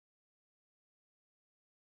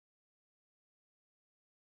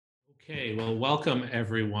Okay, well, welcome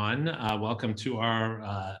everyone. Welcome to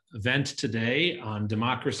our event today on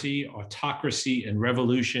democracy, autocracy, and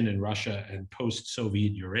revolution in Russia and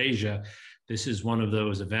post-Soviet Eurasia. This is one of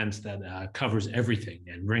those events that covers everything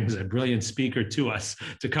and brings a brilliant speaker to us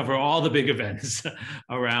to cover all the big events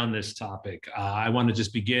around this topic. I want to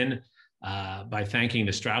just begin by thanking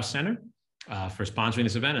the Strauss Center for sponsoring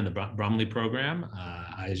this event and the Brumley program.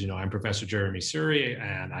 As you know, I'm Professor Jeremy Suri,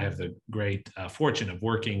 and I have the great fortune of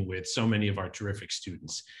working with so many of our terrific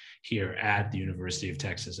students here at the University of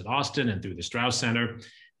Texas at Austin and through the Strauss Center.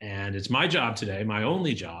 And it's my job today, my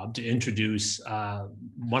only job, to introduce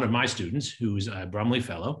one of my students who's a Brumley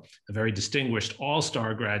Fellow, a very distinguished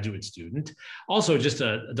all-star graduate student, also just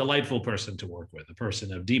a delightful person to work with, a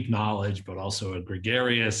person of deep knowledge, but also a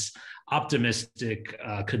gregarious, optimistic,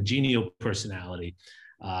 congenial personality.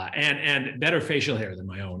 And better facial hair than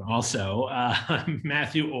my own also,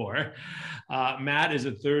 Matthew Orr. Matt is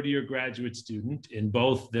a third-year graduate student in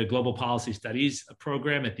both the Global Policy Studies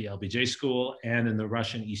program at the LBJ School and in the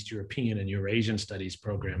Russian, East European, and Eurasian Studies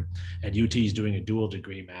program at UT. He's doing a dual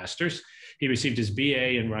degree master's. He received his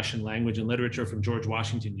BA in Russian language and literature from George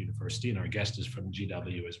Washington University, and our guest is from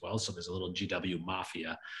GW as well, so there's a little GW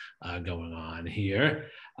mafia going on here.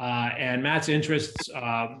 And Matt's interests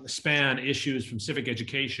span issues from civic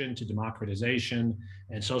education to democratization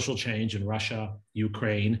and social change in Russia,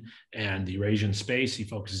 Ukraine, and the Eurasian space. He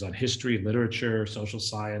focuses on history, literature, social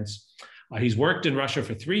science. He's worked in Russia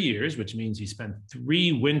for 3 years, which means he spent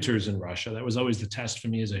 3 winters in Russia. That was always the test for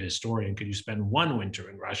me as a historian. Could you spend 1 winter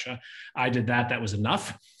in Russia? I did that. That was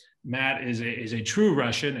enough. Matt is a true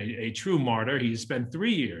Russian, a true martyr. He spent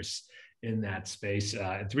 3 years in that space,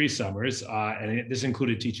 3 summers. And this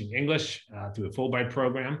included teaching English through a Fulbright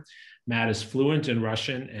program. Matt is fluent in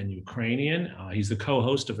Russian and Ukrainian. He's the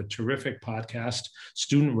co-host of a terrific podcast,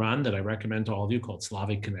 student-run, that I recommend to all of you, called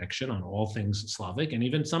Slavic Connection, on all things Slavic and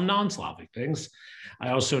even some non-Slavic things. I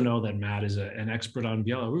also know that Matt is an expert on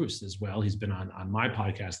Belarus as well. He's been on my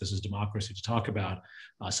podcast, This is Democracy, to talk about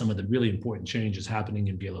some of the really important changes happening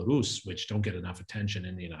in Belarus, which don't get enough attention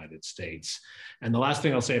in the United States. And the last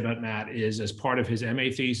thing I'll say about Matt is, as part of his MA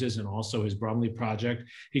thesis and also his Brumley project,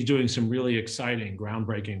 he's doing some really exciting,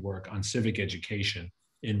 groundbreaking work on civic education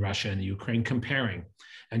in Russia and the Ukraine, comparing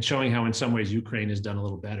and showing how in some ways Ukraine has done a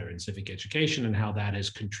little better in civic education and how that has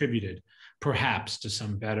contributed perhaps to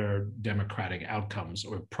some better democratic outcomes,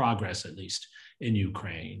 or progress at least, in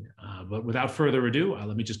Ukraine. But without further ado,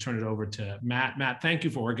 let me just turn it over to Matt. Matt, thank you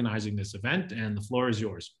for organizing this event, and the floor is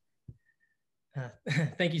yours.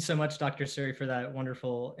 Thank you so much, Dr. Suri, for that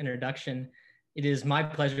wonderful introduction. It is my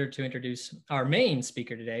pleasure to introduce our main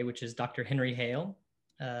speaker today, which is Dr. Henry Hale.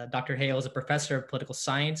 Dr. Hale is a professor of political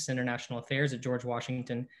science and international affairs at George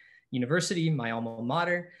Washington University, my alma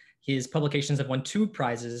mater. His publications have won 2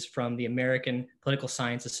 prizes from the American Political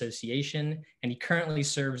Science Association, and he currently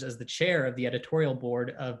serves as the chair of the editorial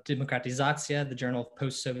board of Demokratizatsiya, the Journal of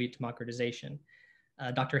Post-Soviet Democratization.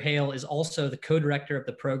 Dr. Hale is also the co-director of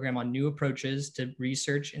the program on new approaches to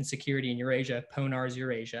research and security in Eurasia, PONAR's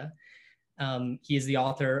Eurasia. He is the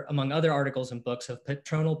author, among other articles and books, of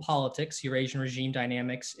Patronal Politics, Eurasian Regime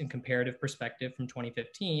Dynamics in Comparative Perspective from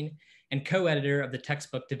 2015, and co-editor of the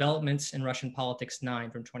textbook Developments in Russian Politics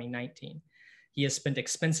 9 from 2019. He has spent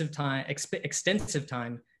extensive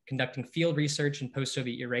time conducting field research in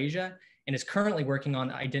post-Soviet Eurasia, and is currently working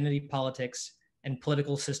on identity politics and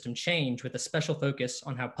political system change, with a special focus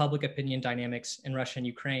on how public opinion dynamics in Russia and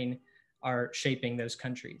Ukraine are shaping those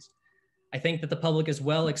countries. I think that the public is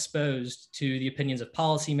well exposed to the opinions of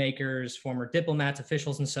policymakers, former diplomats,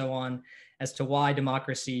 officials, and so on, as to why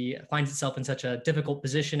democracy finds itself in such a difficult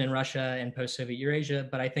position in Russia and post-Soviet Eurasia.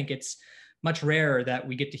 But I think it's much rarer that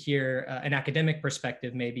we get to hear an academic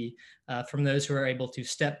perspective, maybe from those who are able to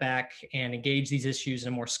step back and engage these issues in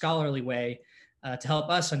a more scholarly way to help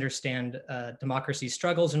us understand democracy's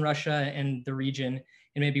struggles in Russia and the region,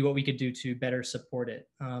 and maybe what we could do to better support it.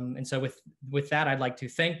 And so with that, I'd like to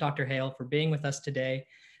thank Dr. Hale for being with us today.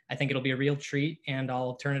 I think it'll be a real treat, and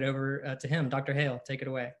I'll turn it over to him. Dr. Hale, take it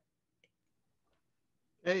away.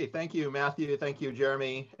 Hey, thank you, Matthew. Thank you,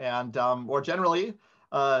 Jeremy. And more generally,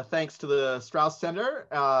 thanks to the Strauss Center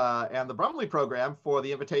and the Brumley program for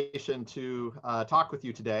the invitation to talk with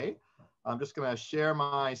you today. I'm just going to share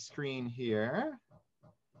my screen here.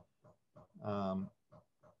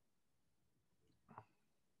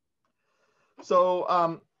 So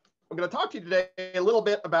I'm going to talk to you today a little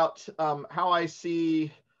bit about how I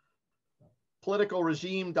see political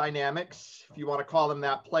regime dynamics, if you want to call them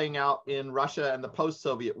that, playing out in Russia and the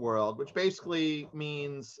post-Soviet world, which basically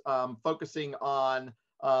means focusing on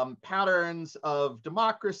patterns of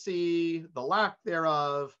democracy, the lack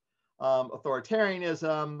thereof,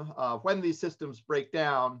 authoritarianism, when these systems break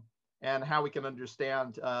down, and how we can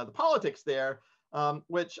understand the politics there,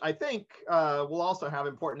 which I think will also have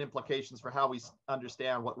important implications for how we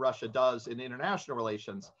understand what Russia does in international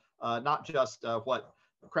relations, not just what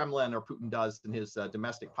Kremlin or Putin does in his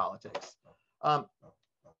domestic politics.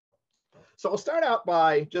 So I'll start out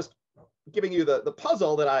by just giving you the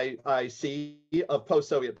puzzle that I see of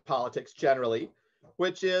post-Soviet politics generally,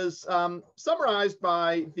 which is summarized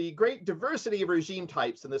by the great diversity of regime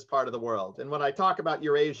types in this part of the world. And when I talk about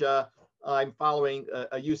Eurasia, I'm following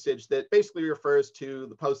a usage that basically refers to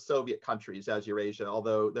the post-Soviet countries as Eurasia,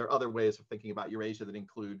 although there are other ways of thinking about Eurasia that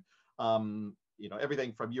include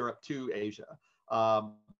everything from Europe to Asia.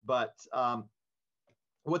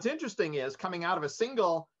 What's interesting is coming out of a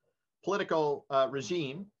single political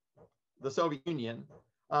regime, the Soviet Union,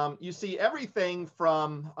 you see everything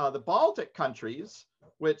from the Baltic countries,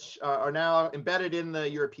 which are now embedded in the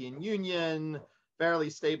European Union,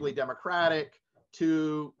 fairly stably democratic,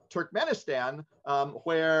 to Turkmenistan,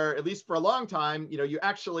 where at least for a long time,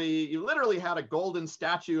 you literally had a golden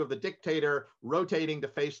statue of the dictator rotating to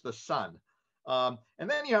face the sun. And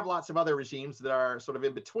then you have lots of other regimes that are sort of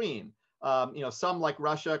in between. Some like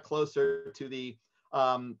Russia, closer to the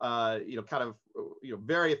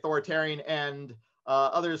very authoritarian end.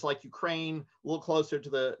 Others like Ukraine, a little closer to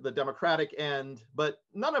the democratic end, but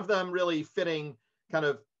none of them really fitting kind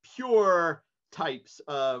of pure types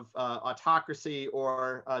of autocracy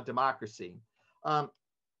or democracy.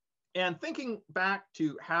 And thinking back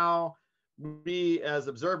to how we as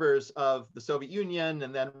observers of the Soviet Union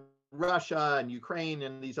and then Russia and Ukraine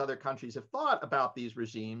and these other countries have thought about these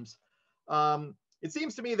regimes, it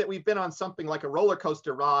seems to me that we've been on something like a roller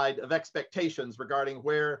coaster ride of expectations regarding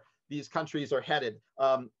where these countries are headed.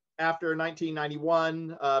 After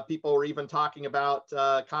 1991, people were even talking about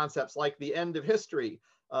concepts like the end of history.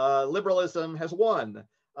 Liberalism has won.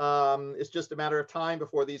 It's just a matter of time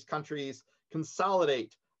before these countries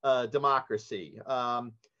consolidate democracy.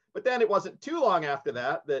 But then it wasn't too long after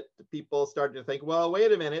that that people started to think, well,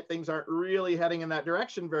 wait a minute, things aren't really heading in that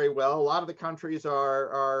direction very well. A lot of the countries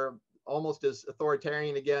are almost as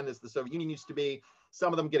authoritarian again as the Soviet Union used to be.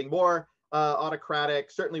 Some of them getting more autocratic.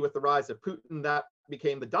 Certainly with the rise of Putin, that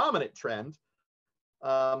became the dominant trend.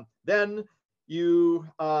 Then you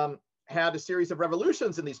had a series of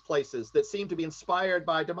revolutions in these places that seemed to be inspired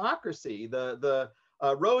by democracy. The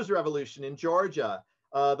Rose Revolution in Georgia,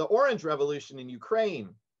 the Orange Revolution in Ukraine,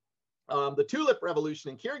 the Tulip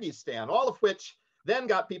Revolution in Kyrgyzstan, all of which then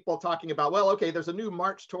got people talking about, well, okay, there's a new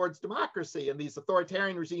march towards democracy, and these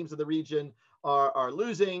authoritarian regimes of the region are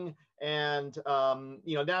losing, and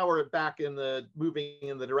now we're back moving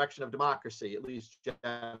in the direction of democracy, at least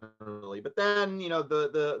generally. But then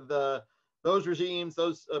those regimes,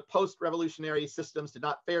 those post-revolutionary systems did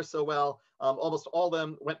not fare so well. Almost all of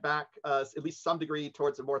them went back, at least some degree,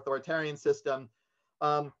 towards a more authoritarian system.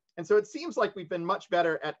 And so it seems like we've been much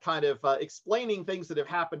better at kind of explaining things that have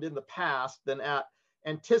happened in the past than at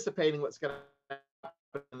anticipating what's going to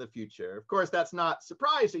happen in the future. Of course, that's not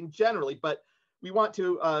surprising generally, but we want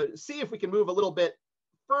to see if we can move a little bit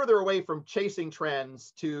further away from chasing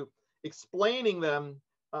trends to explaining them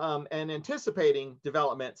and anticipating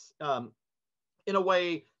developments in a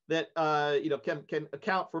way that can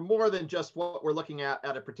account for more than just what we're looking at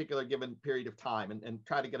a particular given period of time, and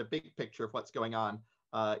try to get a big picture of what's going on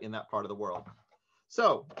in that part of the world.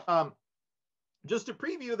 So just to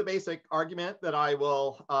preview the basic argument that I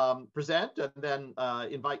will present and then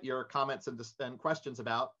invite your comments and questions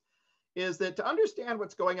about, is that to understand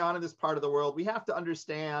what's going on in this part of the world, we have to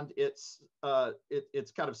understand its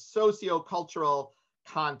kind of socio-cultural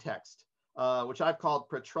context, which I've called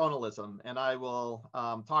patronalism, and I will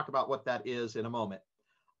talk about what that is in a moment.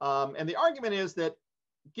 And the argument is that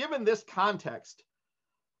given this context,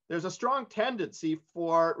 there's a strong tendency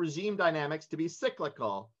for regime dynamics to be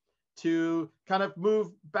cyclical, to kind of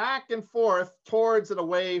move back and forth towards and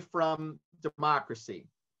away from democracy.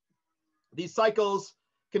 These cycles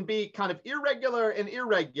can be kind of irregular and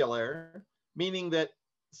irregular, meaning that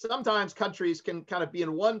sometimes countries can kind of be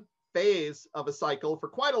in one phase of a cycle for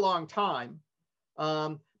quite a long time,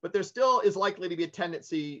 but there still is likely to be a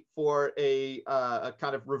tendency for a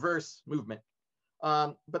kind of reverse movement.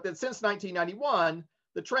 But then since 1991,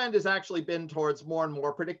 the trend has actually been towards more and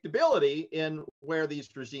more predictability in where these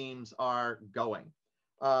regimes are going.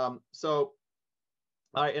 And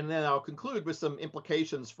then I'll conclude with some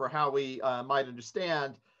implications for how we might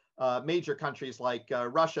understand major countries like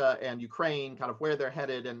Russia and Ukraine, kind of where they're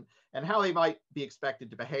headed and how they might be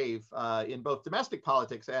expected to behave in both domestic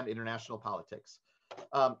politics and international politics.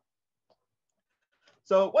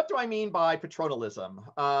 So what do I mean by patronalism?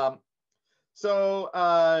 So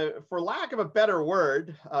for lack of a better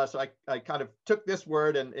word, so I kind of took this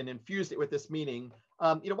word and infused it with this meaning.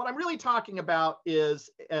 What I'm really talking about is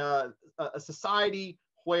a society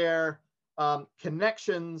where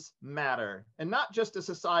connections matter, and not just a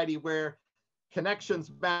society where connections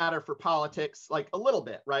matter for politics, like a little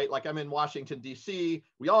bit, right? Like I'm in Washington, D.C.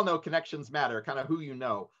 We all know connections matter, kind of who you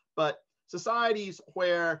know, but societies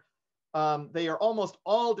where they are almost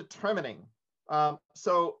all determining.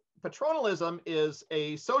 So patronalism is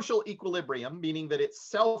a social equilibrium, meaning that it's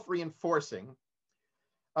self-reinforcing,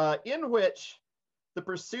 in which the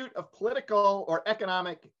pursuit of political or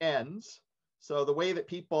economic ends, so the way that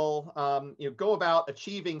people go about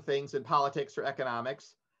achieving things in politics or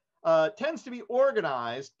economics, tends to be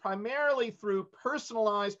organized primarily through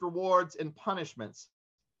personalized rewards and punishments,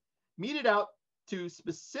 meted out to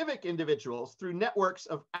specific individuals through networks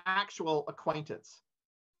of actual acquaintance.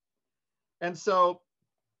 And so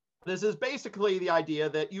this is basically the idea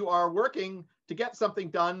that you are working to get something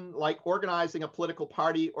done, like organizing a political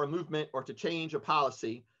party or movement or to change a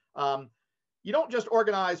policy. You don't just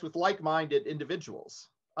organize with like-minded individuals.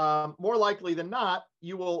 More likely than not,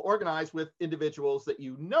 you will organize with individuals that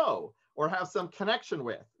you know or have some connection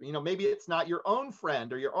with. Maybe it's not your own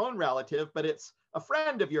friend or your own relative, but it's a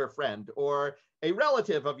friend of your friend or a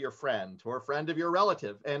relative of your friend or a friend of your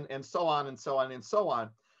relative, and so on and so on and so on.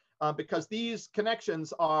 Because these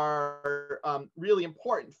connections are really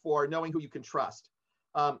important for knowing who you can trust.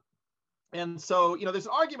 And so, there's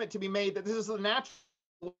an argument to be made that this is the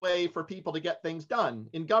natural way for people to get things done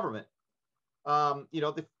in government.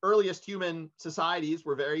 The earliest human societies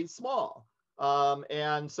were very small.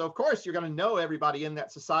 And so, of course, you're going to know everybody in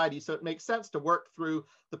that society. So it makes sense to work through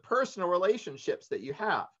the personal relationships that you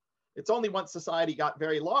have. It's only once society got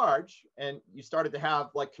very large and you started to have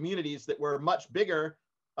like communities that were much bigger,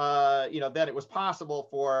 then it was possible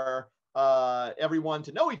for everyone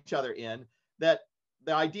to know each other in, that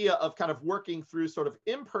the idea of kind of working through sort of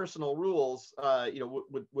impersonal rules,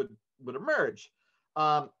 would emerge.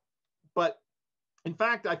 But in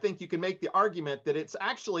fact, I think you can make the argument that it's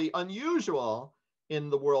actually unusual in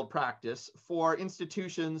the world practice for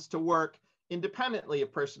institutions to work independently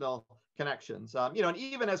of personal connections. And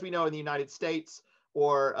even as we know in the United States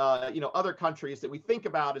or other countries that we think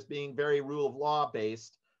about as being very rule of law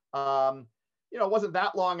based, it wasn't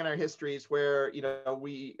that long in our histories where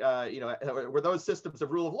where those systems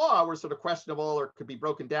of rule of law were sort of questionable or could be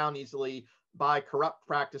broken down easily by corrupt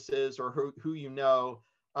practices or who you know.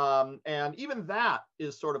 And even that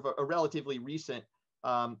is sort of a relatively recent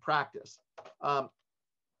practice.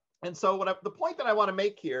 And so the point that I want to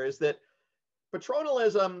make here is that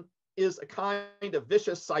patronalism is a kind of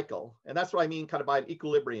vicious cycle. And that's what I mean kind of by an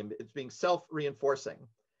equilibrium. It's being self-reinforcing,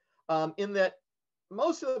 in that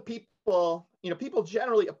most of the people, people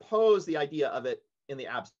generally oppose the idea of it in the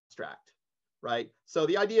abstract, right? So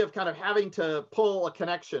the idea of kind of having to pull a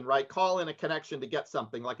connection, right? Call in a connection to get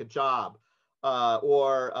something like a job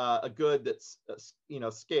or a good that's,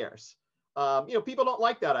 scarce. People don't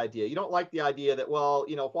like that idea. You don't like the idea that, well,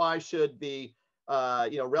 why should the,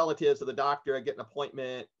 relatives of the doctor get an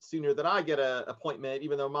appointment sooner than I get an appointment,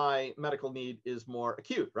 even though my medical need is more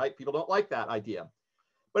acute, right? People don't like that idea.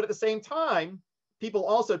 But at the same time, people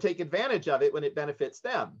also take advantage of it when it benefits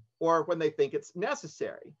them or when they think it's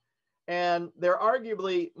necessary. And they're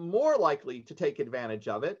arguably more likely to take advantage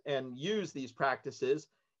of it and use these practices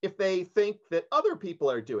if they think that other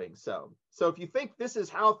people are doing so. So if you think this is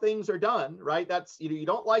how things are done, right? That's, you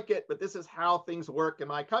don't like it, but this is how things work in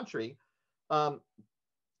my country.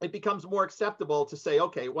 It becomes more acceptable to say,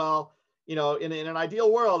 okay, well, in an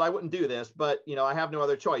ideal world, I wouldn't do this, but, I have no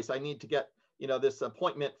other choice. I need to get this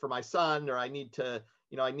appointment for my son, or I need to,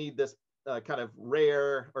 I need this kind of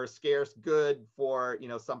rare or scarce good for,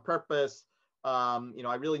 some purpose.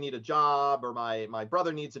 I really need a job, or my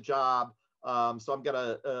brother needs a job. So I'm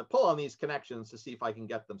gonna pull on these connections to see if I can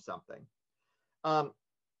get them something.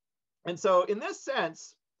 And so in this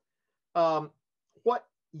sense, what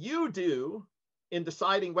you do in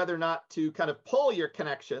deciding whether or not to kind of pull your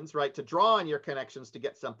connections, right, to draw on your connections to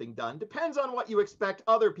get something done, depends on what you expect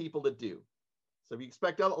other people to do. So if you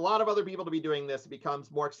expect a lot of other people to be doing this, it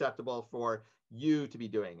becomes more acceptable for you to be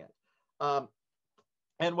doing it.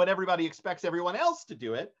 And when everybody expects everyone else to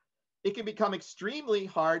do it, it can become extremely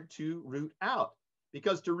hard to root out,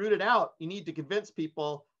 because to root it out, you need to convince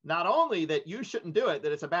people not only that you shouldn't do it,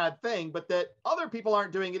 that it's a bad thing, but that other people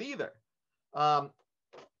aren't doing it either.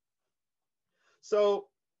 So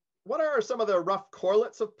what are some of the rough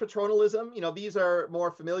correlates of patronalism? These are more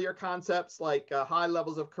familiar concepts like high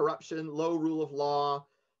levels of corruption, low rule of law,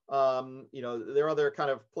 There are other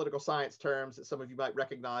kind of political science terms that some of you might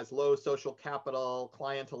recognize: low social capital,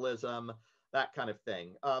 clientelism, that kind of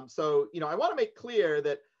thing. So I want to make clear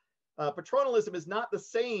that patronalism is not the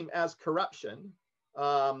same as corruption.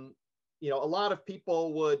 A lot of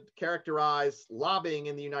people would characterize lobbying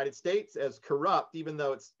in the United States as corrupt, even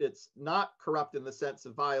though it's not corrupt in the sense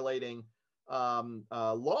of violating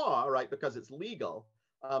law, right? Because it's legal.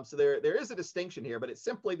 So there is a distinction here, but it's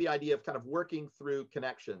simply the idea of kind of working through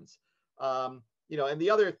connections. And the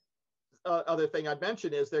other thing I'd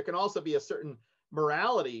mention is there can also be a certain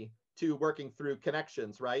morality to working through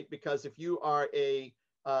connections, right? Because if you are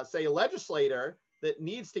say a legislator that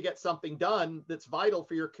needs to get something done that's vital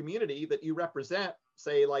for your community that you represent,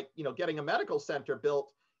 say like, getting a medical center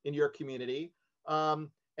built in your community,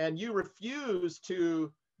 and you refuse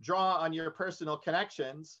to draw on your personal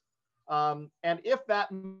connections, and if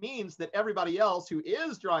that means that everybody else who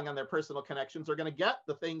is drawing on their personal connections are going to get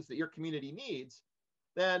the things that your community needs,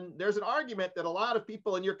 then there's an argument that a lot of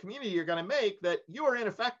people in your community are going to make that you are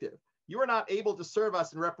ineffective. You are not able to serve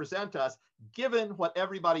us and represent us given what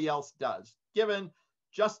everybody else does, given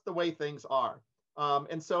just the way things are.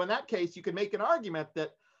 And so in that case, you can make an argument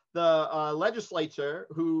that the legislature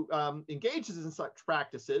who engages in such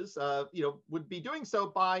practices, would be doing so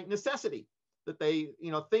by necessity, that they,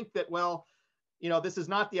 think that, well, this is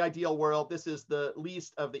not the ideal world. This is the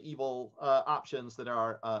least of the evil options that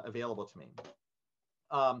are available to me.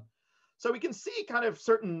 So we can see kind of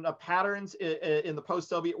certain patterns in the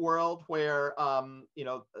post-Soviet world where,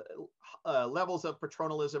 levels of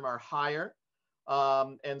patronalism are higher.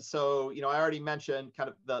 And so, I already mentioned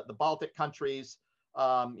kind of the Baltic countries,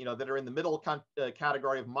 that are in the middle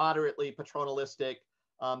category of moderately patronalistic.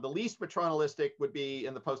 The least patronalistic would be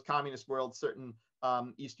in the post-communist world, certain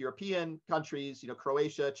East European countries,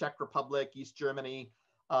 Croatia, Czech Republic, East Germany.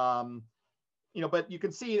 But you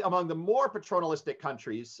can see among the more patronalistic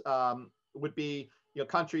countries would be,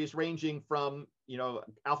 countries ranging from,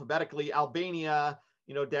 alphabetically Albania,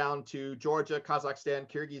 down to Georgia, Kazakhstan,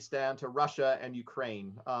 Kyrgyzstan, to Russia and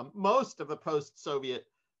Ukraine, most of the post-Soviet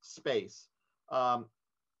space.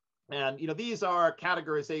 And these are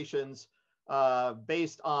categorizations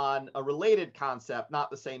based on a related concept, not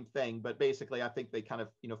the same thing, but basically I think they kind of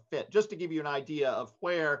fit. Just to give you an idea of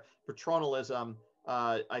where patronalism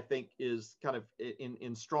I think is kind of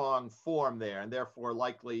in strong form there, and therefore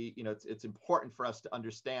likely it's important for us to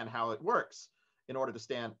understand how it works in order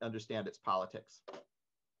to understand its politics.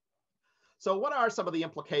 So what are some of the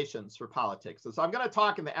implications for politics? So I'm going to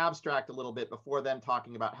talk in the abstract a little bit before then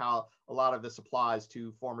talking about how a lot of this applies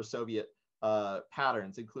to former Soviet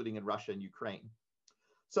patterns, including in Russia and Ukraine.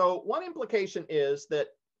 So one implication is that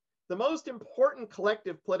the most important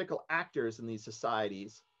collective political actors in these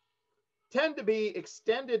societies tend to be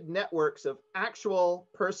extended networks of actual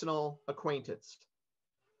personal acquaintance.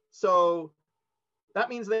 So that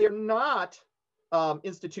means they are not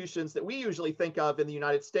institutions that we usually think of in the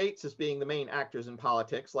United States as being the main actors in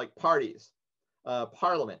politics, like parties,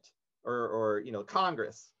 parliament, or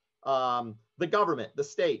Congress, the government, the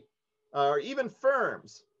state, or even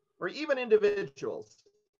firms, or even individuals.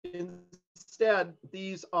 Instead,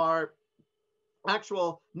 these are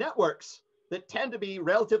actual networks that tend to be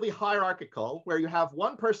relatively hierarchical, where you have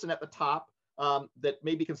one person at the top that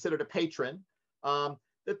may be considered a patron,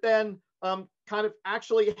 that then kind of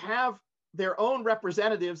actually have their own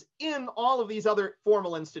representatives in all of these other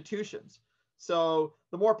formal institutions. So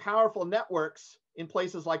the more powerful networks in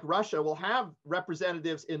places like Russia will have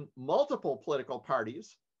representatives in multiple political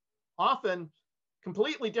parties, often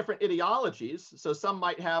completely different ideologies. So some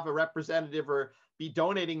might have a representative or be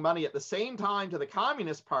donating money at the same time to the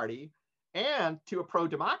Communist Party and to a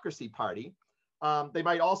pro-democracy party. They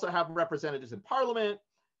might also have representatives in parliament,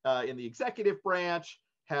 in the executive branch,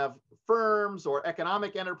 have firms or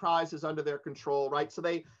economic enterprises under their control, right? So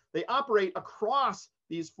they operate across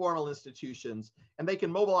these formal institutions, and they can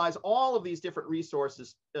mobilize all of these different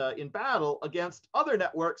resources in battle against other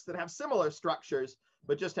networks that have similar structures,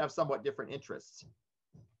 but just have somewhat different interests.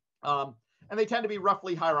 And they tend to be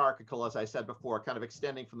roughly hierarchical, as I said before, kind of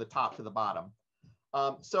extending from the top to the bottom.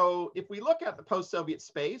 So if we look at the post-Soviet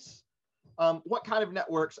space, what kind of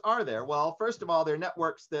networks are there? Well, first of all, they're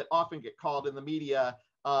networks that often get called in the media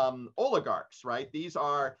oligarchs, right? These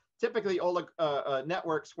are typically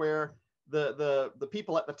networks where the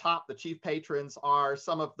people at the top, the chief patrons, are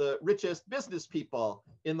some of the richest business people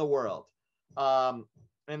in the world.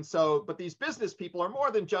 And so, but these business people are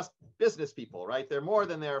more than just business people, right? They're more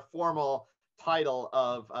than their formal title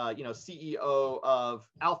of, CEO of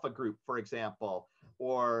Alpha Group, for example,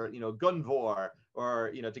 or, Gunvor,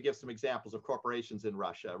 or to give some examples of corporations in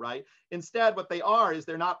Russia, right? Instead, what they are is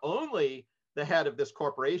they're not only the head of this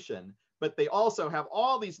corporation, but they also have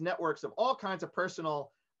all these networks of all kinds of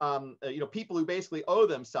personal, people who basically owe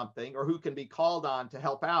them something or who can be called on to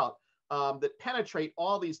help out, that penetrate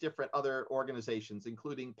all these different other organizations,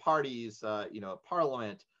 including parties,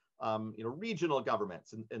 parliament, regional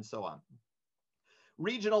governments, and so on.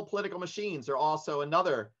 Regional political machines are also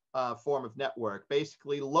another form of network,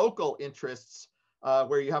 basically local interests,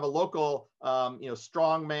 where you have a local,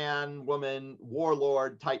 strong man, woman,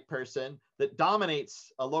 warlord type person that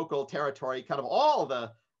dominates a local territory, kind of all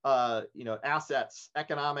the, assets,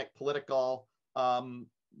 economic, political,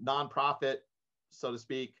 nonprofit, so to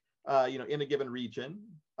speak, in a given region.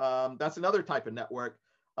 That's another type of network.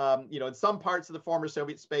 In some parts of the former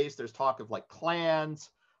Soviet space, there's talk of like clans.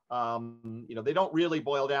 They don't really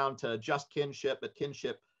boil down to just kinship, but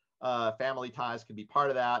kinship, family ties can be part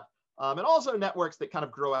of that. And also networks that kind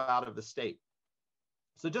of grow out of the state.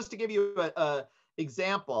 So just to give you a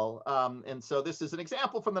example, and so this is an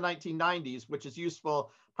example from the 1990s, which is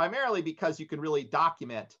useful primarily because you can really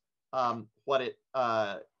document what it,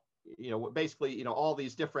 basically, all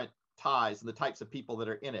these different ties and the types of people that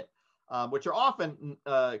are in it, which are often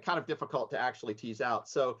kind of difficult to actually tease out.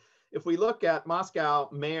 So if we look at Moscow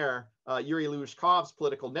Mayor Yuri Luzhkov's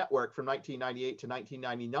political network from 1998 to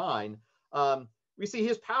 1999, we see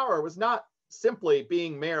his power was not simply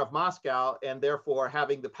being mayor of Moscow and therefore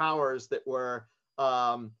having the powers that were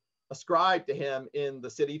ascribed to him in the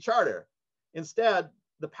city charter. Instead,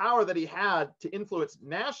 the power that he had to influence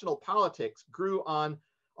national politics grew on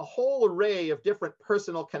a whole array of different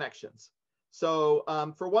personal connections. So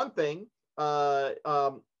for one thing,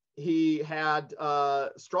 he had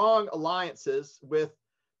strong alliances with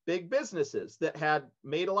big businesses that had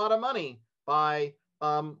made a lot of money by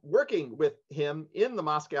working with him in the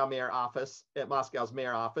Moscow mayor office, at Moscow's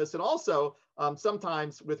mayor office, and also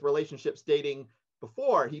sometimes with relationships dating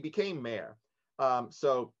before he became mayor.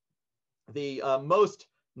 So the Most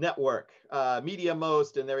network, Media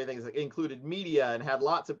Most and everything included media and had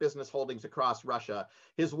lots of business holdings across Russia.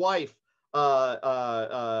 His wife,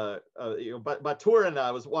 Baturina,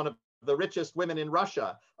 was one of the richest women in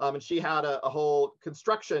Russia, and she had a whole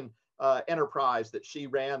construction enterprise that she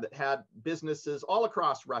ran that had businesses all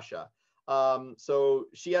across Russia. So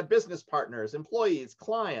she had business partners, employees,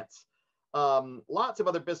 clients, lots of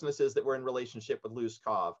other businesses that were in relationship with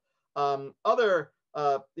Luzhkov.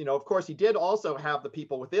 Of course, he did also have the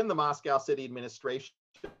people within the Moscow city administration,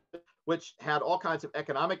 which had all kinds of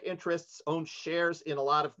economic interests, owned shares in a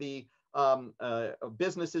lot of the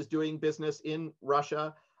businesses doing business in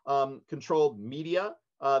Russia, controlled media.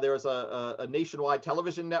 There was a nationwide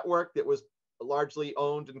television network that was largely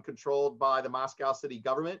owned and controlled by the Moscow city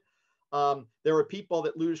government. There were people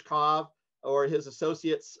that Luzhkov or his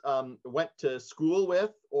associates went to school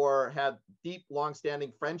with or had deep,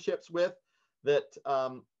 long-standing friendships with that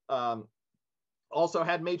also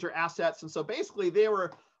had major assets. And so basically there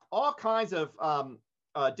were all kinds of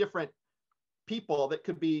different people that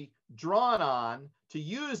could be drawn on to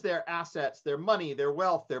use their assets, their money, their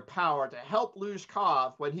wealth, their power to help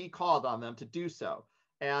Luzhkov when he called on them to do so.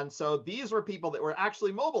 And so these were people that were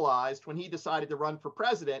actually mobilized when he decided to run for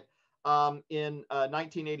president in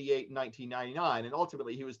 1988 and 1999. And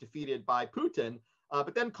ultimately he was defeated by Putin,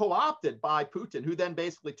 but then co-opted by Putin, who then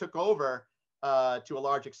basically took over to a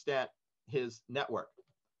large extent his network.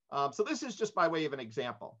 So this is just by way of an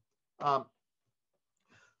example.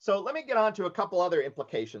 So let me get on to a couple other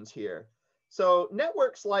implications here. So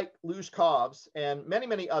networks like Luzhkov's and many,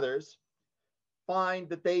 many others find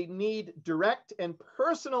that they need direct and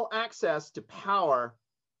personal access to power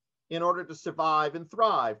in order to survive and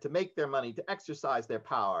thrive, to make their money, to exercise their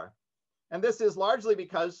power. And this is largely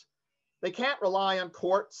because they can't rely on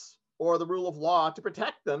courts or the rule of law to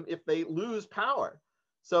protect them if they lose power.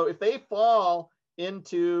 So if they fall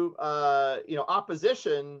into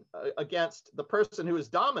opposition against the person who is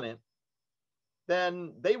dominant,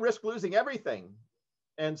 then they risk losing everything.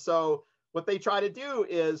 And so what they try to do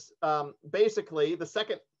is basically, the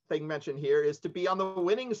second thing mentioned here is to be on the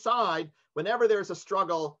winning side whenever there's a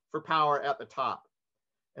struggle for power at the top.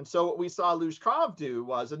 And so what we saw Luzhkov do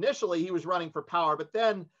was initially he was running for power, but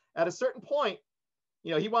then at a certain point,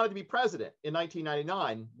 he wanted to be president in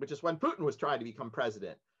 1999, which is when Putin was trying to become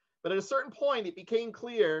president. But at a certain point, it became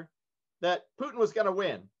clear that Putin was going to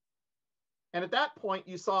win. And at that point,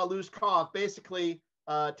 you saw Luzhkov basically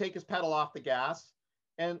take his pedal off the gas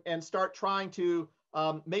and start trying to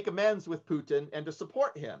make amends with Putin and to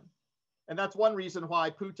support him. And that's one reason why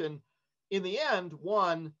Putin, in the end,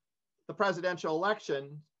 won the presidential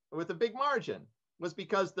election with a big margin. was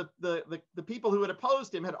because the people who had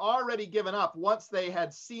opposed him had already given up once they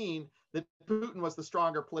had seen that Putin was the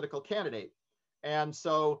stronger political candidate. And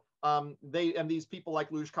so these people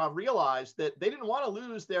like Luzhkov realized that they didn't want to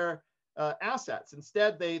lose their assets.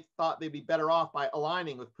 Instead, they thought they'd be better off by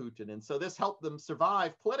aligning with Putin. And so this helped them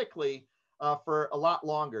survive politically for a lot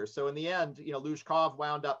longer. So in the end, Luzhkov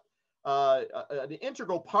wound up an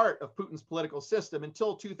integral part of Putin's political system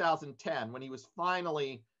until 2010, when he was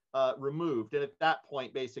finally removed. And at that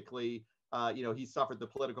point, basically, he suffered the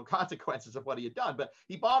political consequences of what he had done. But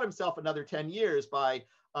he bought himself another 10 years by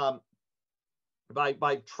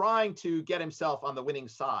trying to get himself on the winning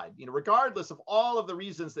side, regardless of all of the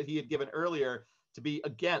reasons that he had given earlier to be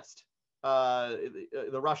against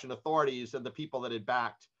the Russian authorities and the people that had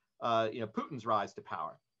backed, Putin's rise to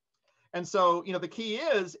power. And so, the key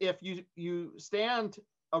is, if you stand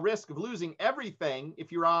a risk of losing everything,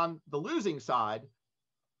 if you're on the losing side,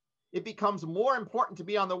 it becomes more important to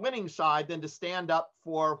be on the winning side than to stand up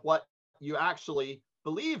for what you actually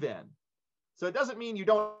believe in. So it doesn't mean you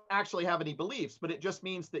don't actually have any beliefs, but it just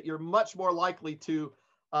means that you're much more likely to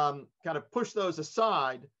kind of push those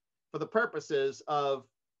aside for the purposes of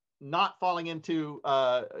not falling into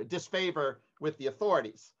disfavor with the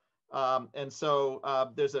authorities. And so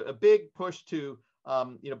there's a big push to,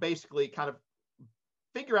 basically kind of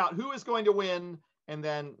figure out who is going to win and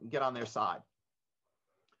then get on their side.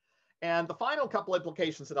 And the final couple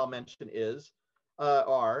implications that I'll mention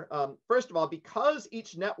are, first of all, because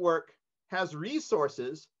each network has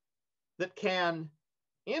resources that can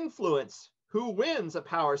influence who wins a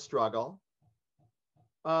power struggle,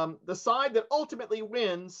 the side that ultimately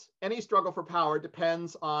wins any struggle for power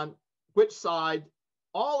depends on which side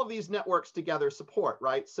all of these networks together support,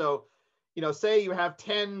 right? So, say you have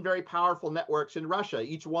 10 very powerful networks in Russia.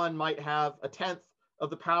 Each one might have a tenth of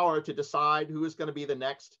the power to decide who is going to be the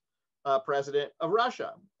next president of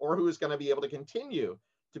Russia, or who is going to be able to continue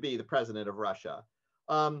to be the president of Russia.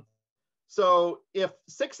 So if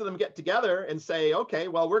 6 of them get together and say, okay,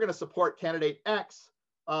 well, we're going to support candidate X,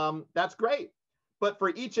 that's great. But for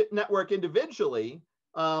each network individually,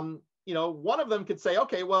 one of them could say,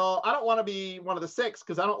 okay, well, I don't want to be one of the 6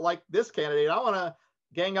 because I don't like this candidate. I want to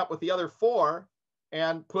gang up with the other 4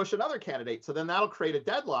 and push another candidate. So then that'll create a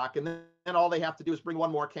deadlock. And then all they have to do is bring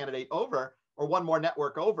one more candidate over, or one more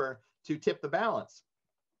network over, to tip the balance.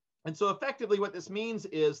 And so effectively what this means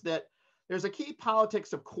is that there's a key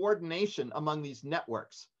politics of coordination among these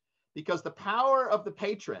networks, because the power of the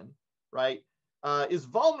patron, right, is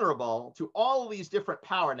vulnerable to all of these different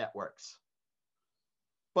power networks.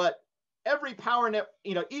 But every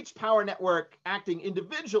each power network acting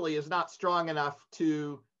individually is not strong enough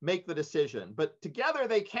to make the decision, but together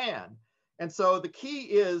they can. And so the key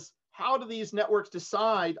is, how do these networks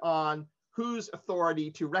decide on whose authority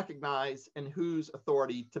to recognize and whose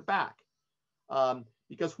authority to back?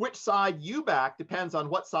 Because which side you back depends on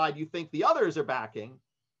what side you think the others are backing,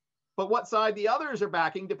 but what side the others are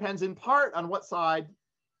backing depends in part on what side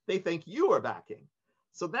they think you are backing.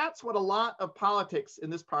 So that's what a lot of politics in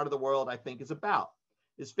this part of the world, I think, is about,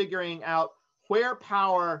 is figuring out where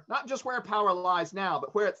power, not just where power lies now,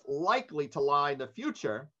 but where it's likely to lie in the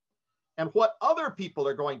future, and what other people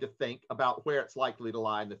are going to think about where it's likely to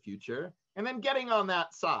lie in the future, and then getting on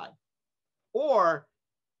that side, or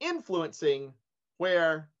influencing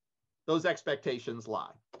where those expectations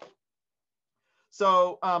lie.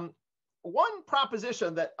 So one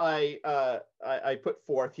proposition that I put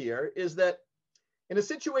forth here is that in a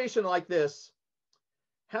situation like this,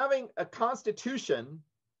 having a constitution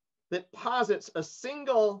that posits a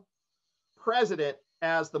single president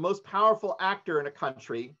as the most powerful actor in a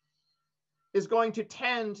country is going to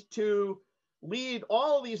tend to lead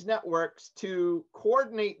all of these networks to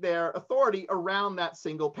coordinate their authority around that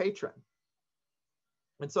single patron.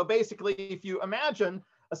 And so basically, if you imagine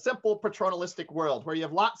a simple patronalistic world where you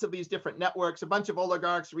have lots of these different networks, a bunch of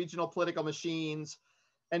oligarchs, regional political machines,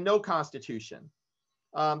 and no constitution.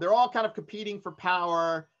 They're all kind of competing for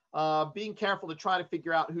power, being careful to try to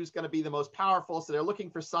figure out who's going to be the most powerful. So they're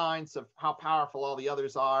looking for signs of how powerful all the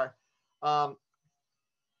others are. And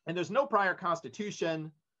there's no prior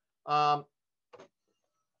constitution.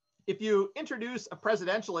 If you introduce a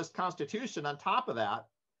presidentialist constitution on top of that,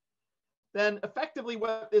 then effectively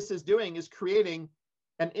what this is doing is creating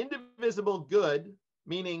an indivisible good,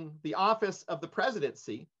 meaning the office of the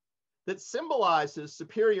presidency, that symbolizes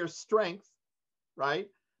superior strength, right?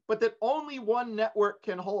 But that only one network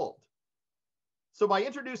can hold. So by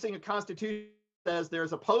introducing a constitution that says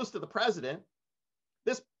there's a post of the president,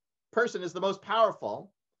 this person is the most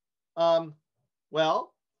powerful,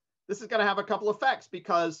 well, this is going to have a couple effects,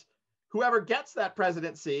 because whoever gets that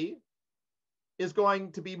presidency is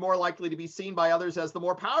going to be more likely to be seen by others as the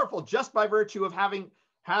more powerful, just by virtue of having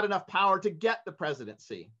had enough power to get the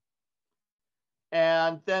presidency.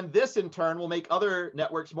 And then this in turn will make other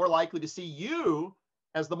networks more likely to see you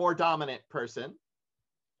as the more dominant person,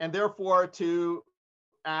 and therefore to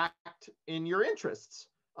act in your interests,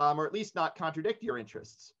 or at least not contradict your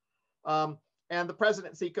interests. And the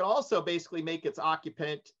presidency could also basically make its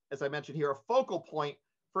occupant, as I mentioned here, a focal point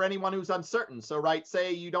for anyone who's uncertain. So, right,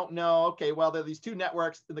 say you don't know, okay, well, there are these two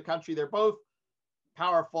networks in the country, they're both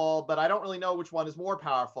powerful, but I don't really know which one is more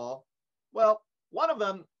powerful. Well, one of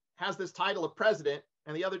them has this title of president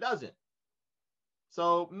and the other doesn't.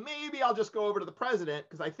 So maybe I'll just go over to the president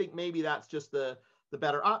because I think maybe that's just the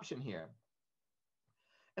better option here.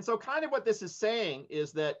 And so kind of what this is saying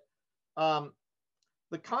is that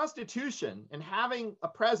the Constitution and having a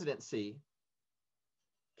presidency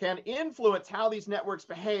can influence how these networks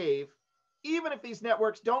behave, even if these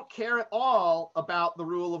networks don't care at all about the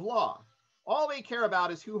rule of law. All they care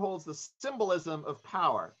about is who holds the symbolism of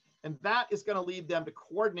power. And that is going to lead them to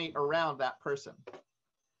coordinate around that person.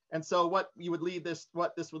 And so what this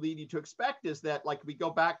would lead you to expect is that, like, we go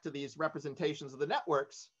back to these representations of the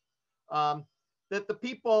networks, that the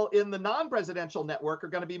people in the non-presidential network are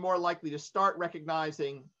going to be more likely to start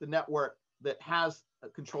recognizing the network that has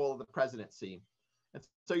control of the presidency. And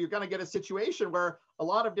so you're going to get a situation where a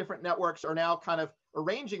lot of different networks are now kind of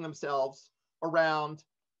arranging themselves around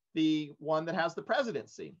the one that has the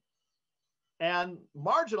presidency and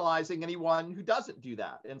marginalizing anyone who doesn't do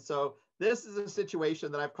that. And so this is a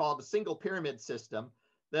situation that I've called a single pyramid system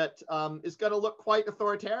that is going to look quite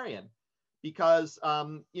authoritarian, because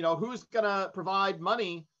who's going to provide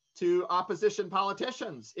money to opposition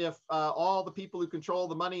politicians if all the people who control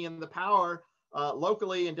the money and the power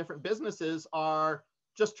locally in different businesses are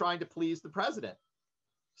just trying to please the president?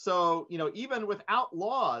 So, even without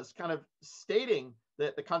laws kind of stating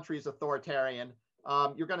that the country is authoritarian,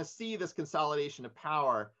 you're going to see this consolidation of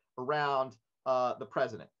power around the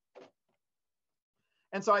president.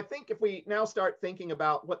 And so I think if we now start thinking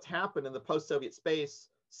about what's happened in the post-Soviet space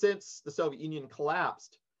since the Soviet Union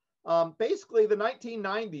collapsed, basically the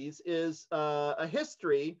 1990s is a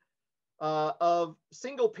history of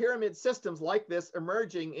single pyramid systems like this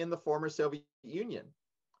emerging in the former Soviet Union.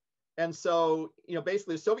 And so,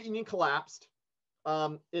 basically the Soviet Union collapsed.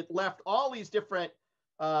 It left all these different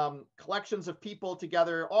collections of people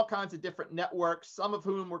together, all kinds of different networks, some of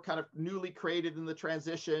whom were kind of newly created in the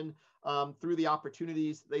transition through the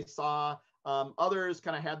opportunities they saw. Others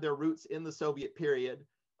kind of had their roots in the Soviet period.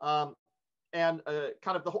 And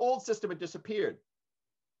kind of the old system had disappeared.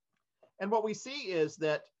 And what we see is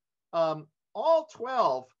that all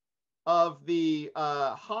 12 of the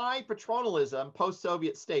high patronalism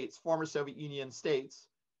post-Soviet states, former Soviet Union states,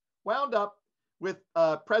 wound up with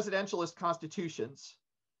presidentialist constitutions.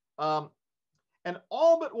 And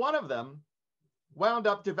all but one of them wound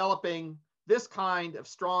up developing this kind of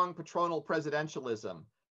strong patronal presidentialism,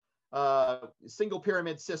 single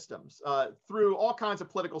pyramid systems, through all kinds of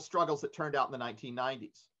political struggles that turned out in the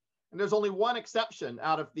 1990s. And there's only one exception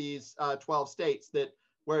out of these 12 states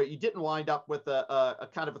where you didn't wind up with a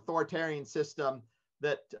kind of authoritarian system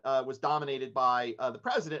that was dominated by the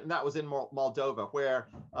president, and that was in Moldova, where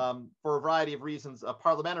for a variety of reasons, a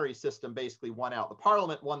parliamentary system basically won out. The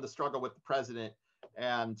parliament won the struggle with the president,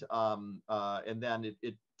 and then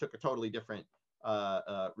it took a totally different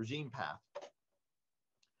regime path.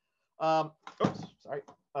 Oops, sorry.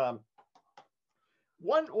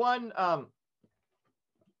 One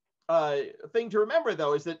thing to remember,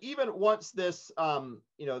 though, is that even once this,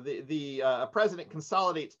 the president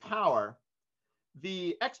consolidates power,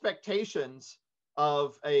 the expectations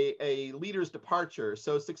of a leader's departure,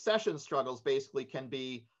 so succession struggles basically can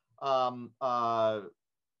be a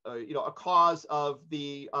cause of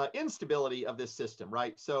the instability of this system,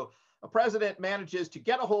 right? So a president manages to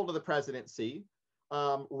get a hold of the presidency,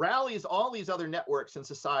 rallies all these other networks in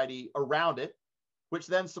society around it, which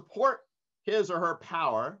then support his or her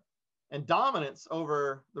power and dominance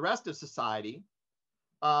over the rest of society.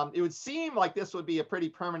 It would seem like this would be a pretty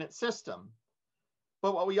permanent system.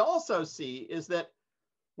 But what we also see is that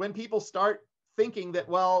when people start thinking that,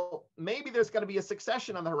 well, maybe there's going to be a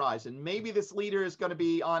succession on the horizon, maybe this leader is going to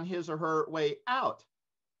be on his or her way out,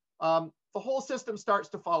 the whole system starts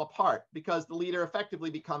to fall apart because the leader effectively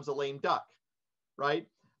becomes a lame duck, right?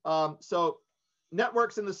 So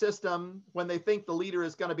networks in the system, when they think the leader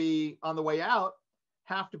is going to be on the way out,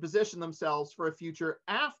 have to position themselves for a future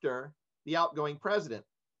after the outgoing president.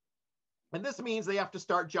 And this means they have to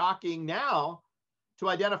start jockeying now to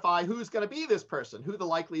identify who's going to be this person, who the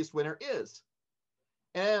likeliest winner is.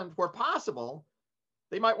 And where possible,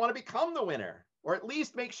 they might want to become the winner or at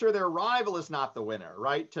least make sure their rival is not the winner,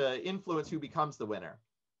 right? To influence who becomes the winner.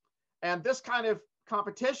 And this kind of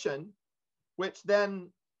competition, which then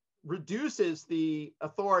reduces the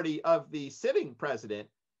authority of the sitting president,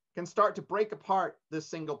 can start to break apart this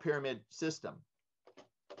single pyramid system.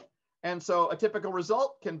 And so a typical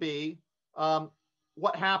result can be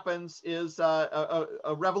what happens is a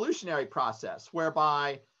revolutionary process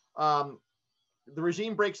whereby the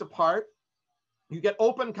regime breaks apart. You get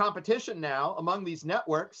open competition now among these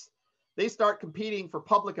networks. They start competing for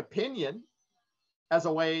public opinion as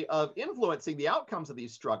a way of influencing the outcomes of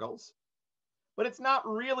these struggles. But it's not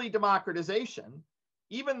really democratization,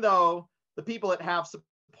 even though the people that have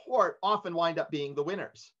support often wind up being the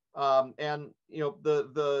winners. And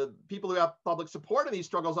the people who have public support in these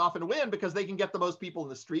struggles often win because they can get the most people in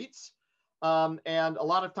the streets. And a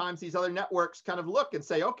lot of times these other networks kind of look and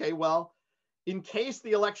say, okay, well, in case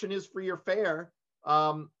the election is free or fair,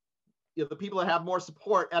 the people that have more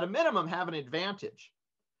support at a minimum have an advantage.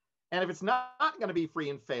 And if it's not going to be free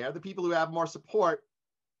and fair, the people who have more support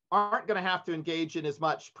aren't going to have to engage in as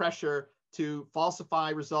much pressure to falsify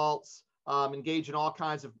results, engage in all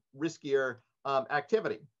kinds of riskier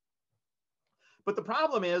activity. But the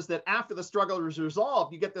problem is that after the struggle is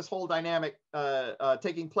resolved, you get this whole dynamic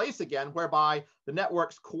taking place again, whereby the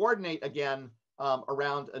networks coordinate again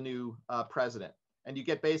around a new president. And you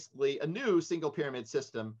get basically a new single pyramid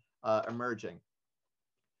system emerging.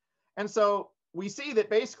 And so we see that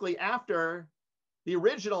basically after the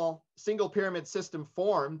original single pyramid system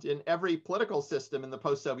formed in every political system in the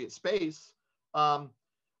post-Soviet space,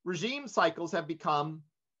 regime cycles have become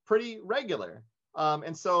pretty regular.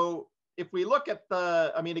 And so if we look at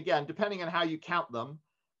again, depending on how you count them,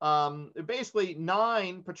 basically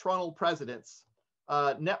 9 patronal presidents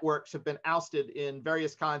networks have been ousted in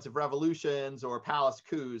various kinds of revolutions or palace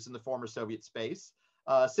coups in the former Soviet space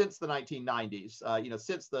since the 1990s,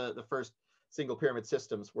 since the first single pyramid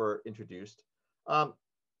systems were introduced.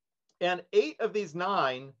 And 8 of these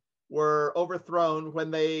 9 were overthrown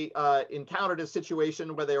when they encountered a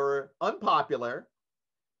situation where they were unpopular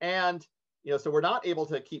and so we're not able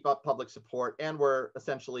to keep up public support and were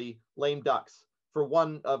essentially lame ducks for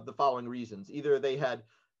one of the following reasons. Either they had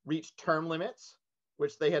reached term limits,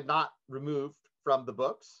 which they had not removed from the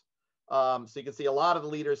books. So you can see a lot of the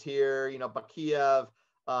leaders here, Bakiev,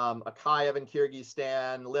 Akayev in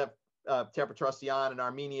Kyrgyzstan, Lev Ter-Petrosyan in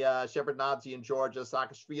Armenia, Shevardnadze in Georgia,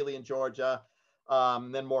 Saakashvili in Georgia,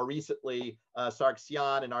 then more recently,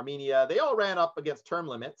 Sargsyan in Armenia. They all ran up against term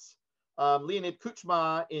limits. Leonid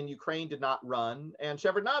Kuchma in Ukraine did not run. And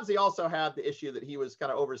Shevardnadze also had the issue that he was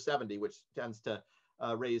kind of over 70, which tends to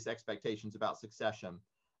raise expectations about succession.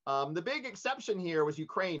 The big exception here was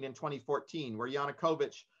Ukraine in 2014, where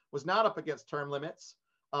Yanukovych was not up against term limits.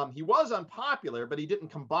 He was unpopular, but he didn't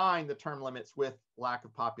combine the term limits with lack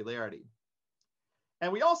of popularity.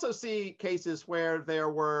 And we also see cases where there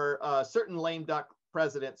were certain lame duck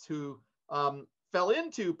presidents who fell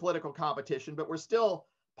into political competition, but were still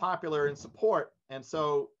popular in support. And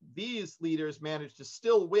so these leaders managed to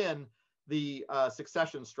still win the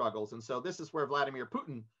succession struggles. And so this is where Vladimir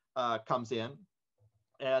Putin comes in.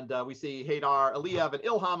 And we see Haydar Aliyev and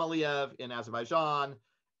Ilham Aliyev in Azerbaijan,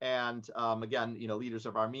 and again, leaders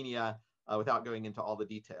of Armenia, without going into all the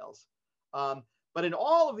details. But in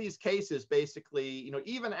all of these cases, basically,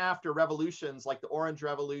 even after revolutions like the Orange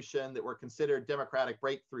Revolution that were considered democratic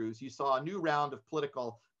breakthroughs, you saw a new round of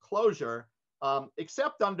political closure,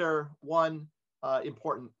 except under one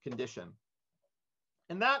important condition.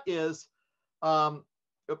 And that is,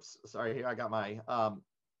 oops, sorry, here I got my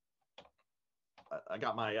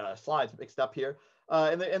slides mixed up here.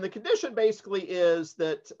 And the condition basically is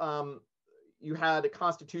that you had a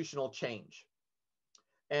constitutional change.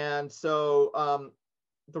 And so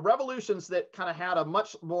the revolutions that kind of had a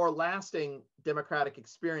much more lasting democratic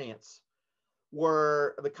experience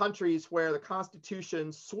were the countries where the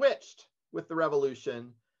constitution switched with the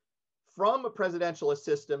revolution from a presidentialist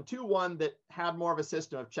system to one that had more of a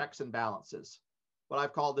system of checks and balances, what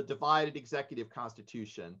I've called the divided executive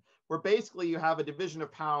constitution, where basically you have a division of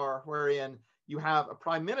power wherein you have a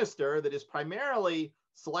prime minister that is primarily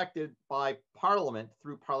selected by parliament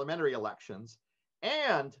through parliamentary elections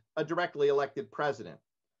and a directly elected president.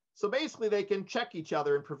 So basically they can check each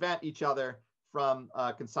other and prevent each other from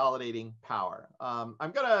consolidating power. I'm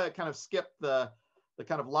going to kind of skip the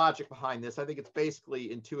kind of logic behind this. I think it's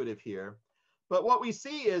basically intuitive here. But what we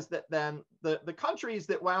see is that then the countries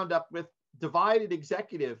that wound up with divided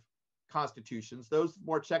executive constitutions, those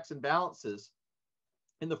more checks and balances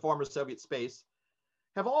in the former Soviet space,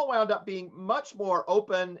 have all wound up being much more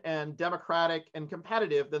open and democratic and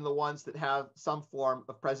competitive than the ones that have some form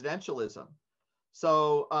of presidentialism.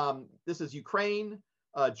 So this is Ukraine,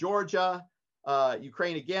 Georgia,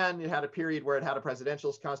 Ukraine again, it had a period where it had a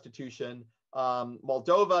presidentialist constitution.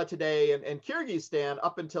 Moldova today, and Kyrgyzstan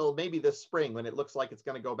up until maybe this spring, when it looks like it's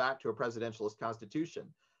going to go back to a presidentialist constitution.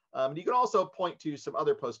 And you can also point to some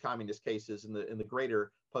other post-communist cases in the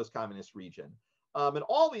greater post-communist region. And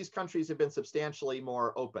all these countries have been substantially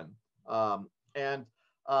more open.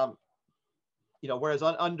 You know, whereas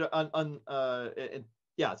unlike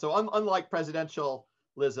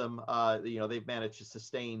presidentialism, you know, they've managed to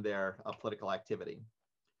sustain their political activity.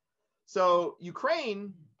 So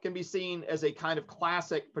Ukraine can be seen as a kind of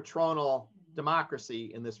classic patronal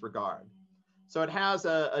democracy in this regard. So it has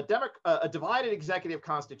a divided executive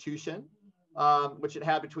constitution, which it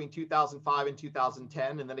had between 2005 and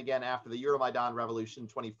 2010, and then again after the Euromaidan revolution in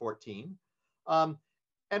 2014. And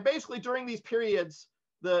basically during these periods,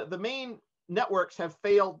 the main networks have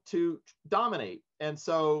failed to dominate. And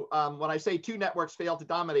so when I say two networks failed to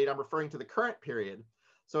dominate, I'm referring to the current period.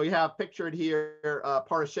 So you have pictured here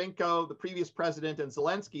Poroshenko, the previous president, and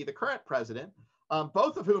Zelensky, the current president,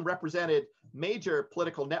 both of whom represented major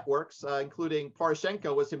political networks, including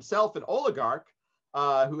Poroshenko was himself an oligarch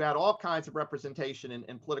who had all kinds of representation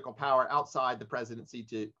and political power outside the presidency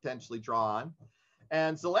to potentially draw on.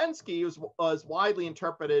 And Zelensky was widely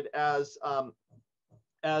interpreted as you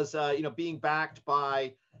know, being backed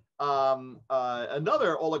by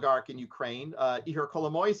another oligarch in Ukraine, Ihor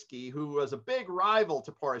Kolomoisky, who was a big rival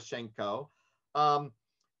to Poroshenko.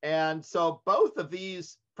 And so both of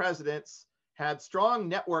these presidents had strong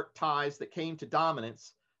network ties that came to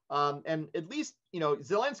dominance. And at least, you know,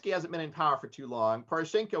 Zelensky hasn't been in power for too long.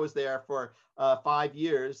 Poroshenko was there for 5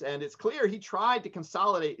 years. And it's clear he tried to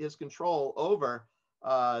consolidate his control over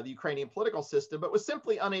the Ukrainian political system, but was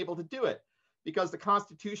simply unable to do it because the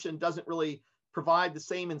constitution doesn't really provide the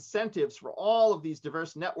same incentives for all of these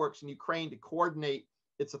diverse networks in Ukraine to coordinate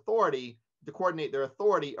its authority, to coordinate their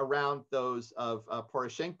authority around those of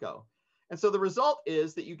Poroshenko. And so the result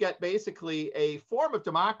is that you get basically a form of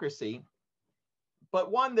democracy, but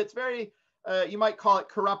one that's very, you might call it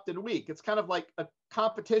corrupt and weak. It's kind of like a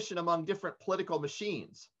competition among different political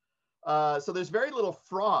machines. So there's very little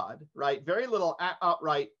fraud, right? Very little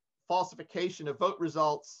outright falsification of vote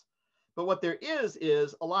results. But what there is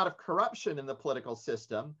a lot of corruption in the political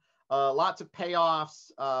system, lots of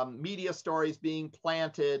payoffs, media stories being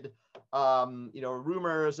planted, you know,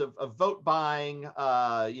 rumors of vote buying,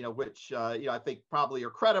 you know, which, you know, I think probably are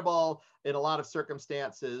credible in a lot of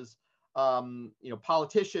circumstances, you know,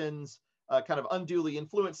 politicians kind of unduly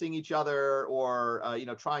influencing each other or, you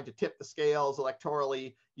know, trying to tip the scales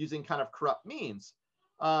electorally using kind of corrupt means.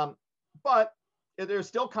 But there's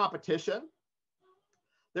still competition.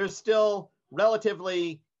 There's still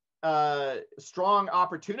relatively strong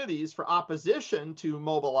opportunities for opposition to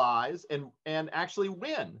mobilize and actually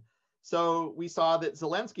win. So we saw that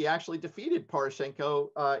Zelensky actually defeated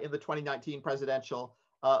Poroshenko in the 2019 presidential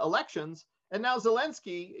elections. And now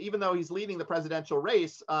Zelensky, even though he's leading the presidential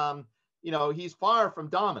race, you know, he's far from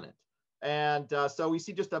dominant. And so we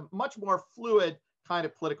see just a much more fluid kind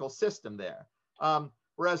of political system there.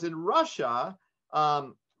 Whereas in Russia,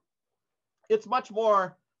 it's much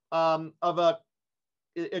more of a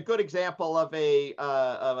good example of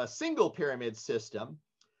a single pyramid system,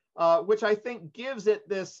 which I think gives it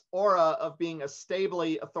this aura of being a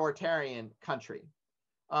stably authoritarian country.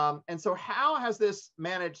 And so how has this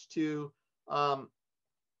managed to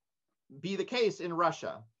be the case in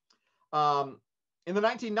Russia? In the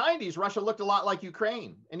 1990s, Russia looked a lot like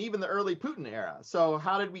Ukraine and even the early Putin era. So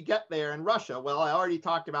how did we get there in Russia? Well, I already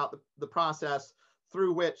talked about the process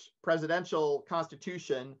through which presidential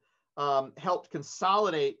constitution helped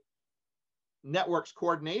consolidate networks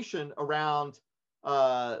coordination around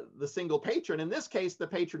the single patron. In this case, the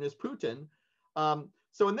patron is Putin.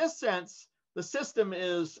 So in this sense, the system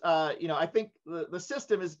is, you know, I think the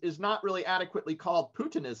system is not really adequately called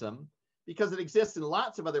Putinism because it exists in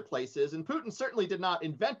lots of other places. And Putin certainly did not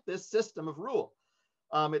invent this system of rule.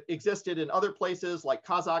 It existed in other places like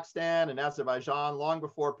Kazakhstan and Azerbaijan long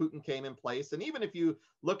before Putin came in place. And even if you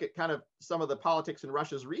look at kind of some of the politics in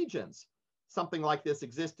Russia's regions, something like this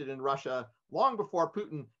existed in Russia long before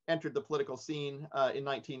Putin entered the political scene in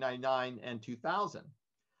 1999 and 2000.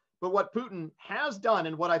 But what Putin has done,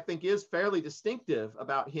 and what I think is fairly distinctive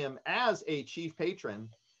about him as a chief patron,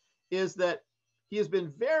 is that he has been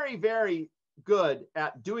very, very good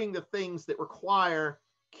at doing the things that require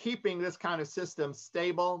keeping this kind of system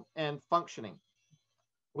stable and functioning,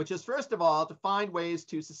 which is, first of all, to find ways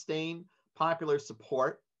to sustain popular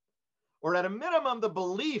support, or at a minimum, the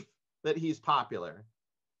belief that he's popular.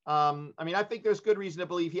 I mean, I think there's good reason to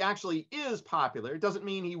believe he actually is popular. It doesn't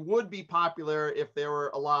mean he would be popular if there were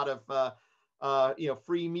a lot of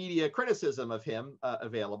free media criticism of him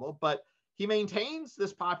available, but he maintains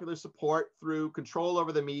this popular support through control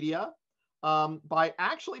over the media, by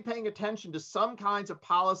actually paying attention to some kinds of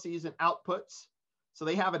policies and outputs. So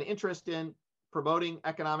they have an interest in promoting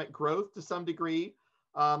economic growth to some degree.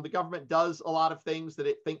 The government does a lot of things that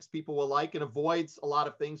it thinks people will like and avoids a lot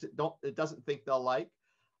of things it doesn't think they'll like.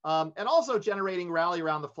 And also generating rally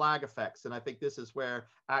around the flag effects. And I think this is where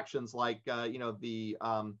actions like the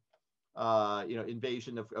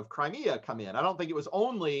invasion of Crimea come in. I don't think it was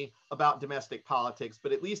only about domestic politics,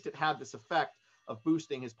 but at least it had this effect of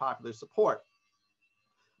boosting his popular support.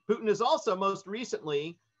 Putin has also most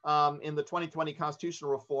recently, in the 2020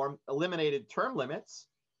 constitutional reform, eliminated term limits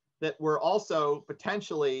that were also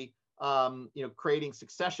potentially creating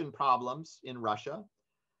succession problems in Russia.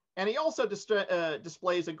 And he also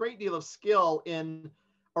displays a great deal of skill in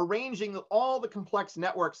arranging all the complex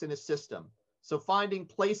networks in his system. So finding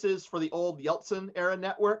places for the old Yeltsin era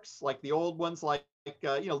networks, like the old ones like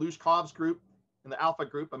Luzhkov's group and the Alpha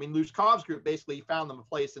group. I mean, Luzhkov's group basically found them a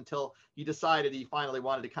place until he decided he finally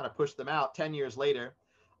wanted to kind of push them out 10 years later.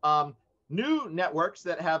 New networks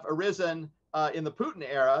that have arisen in the Putin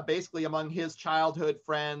era, basically among his childhood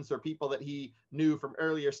friends or people that he knew from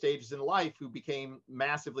earlier stages in life who became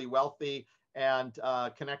massively wealthy and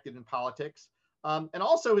connected in politics, and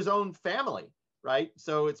also his own family, right?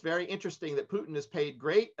 So it's very interesting that Putin has paid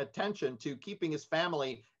great attention to keeping his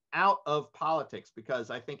family out of politics, because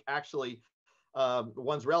I think actually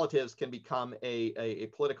one's relatives can become a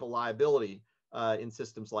political liability in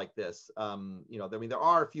systems like this. I mean, there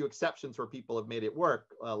are a few exceptions where people have made it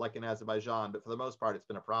work, like in Azerbaijan, but for the most part, it's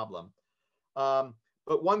been a problem.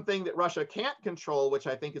 But one thing that Russia can't control, which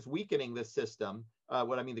I think is weakening this system,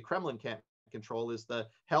 the Kremlin can't control, is the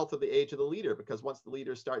health of the age of the leader, because once the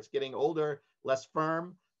leader starts getting older, less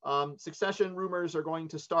firm, succession rumors are going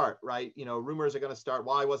to start, right? Rumors are going to start.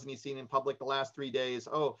 Why wasn't he seen in public the last 3 days?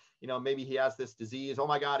 Oh, maybe he has this disease. Oh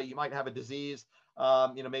my God, he might have a disease.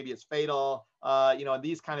 Maybe it's fatal. And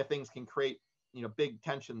these kind of things can create, big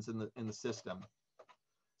tensions in the system.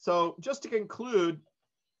 So just to conclude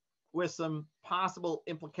with some possible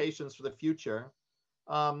implications for the future,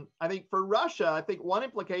 I think for Russia, I think one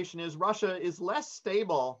implication is Russia is less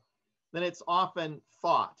stable than it's often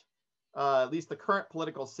thought. At least the current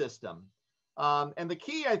political system. And the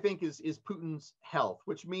key, I think, is Putin's health,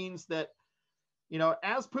 which means that,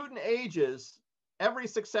 as Putin ages, every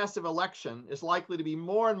successive election is likely to be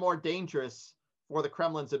more and more dangerous for the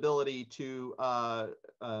Kremlin's ability to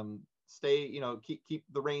keep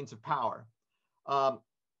the reins of power.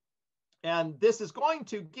 And this is going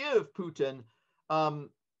to give Putin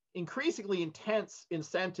increasingly intense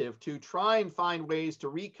incentive to try and find ways to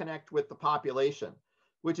reconnect with the population,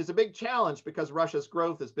 which is a big challenge because Russia's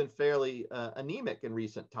growth has been fairly anemic in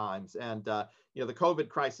recent times. And, the COVID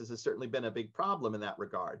crisis has certainly been a big problem in that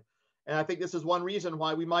regard. And I think this is one reason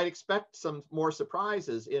why we might expect some more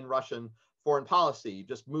surprises in Russian foreign policy,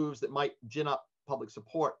 just moves that might gin up public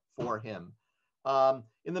support for him.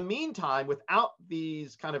 In the meantime, without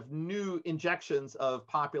these kind of new injections of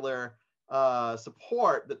popular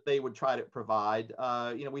support that they would try to provide,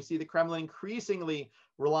 we see the Kremlin increasingly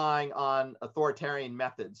relying on authoritarian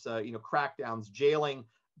methods, crackdowns, jailing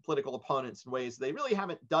political opponents in ways they really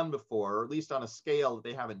haven't done before, or at least on a scale that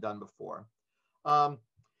they haven't done before.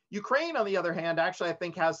 Ukraine, on the other hand, actually, I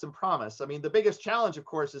think has some promise. I mean, the biggest challenge, of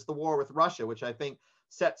course, is the war with Russia, which I think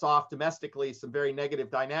sets off domestically some very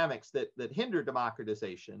negative dynamics that hinder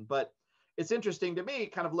democratization. But it's interesting to me,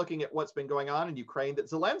 kind of looking at what's been going on in Ukraine, that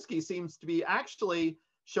Zelensky seems to be actually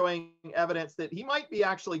showing evidence that he might be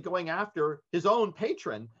actually going after his own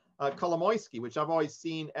patron, Kolomoisky, which I've always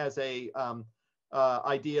seen as a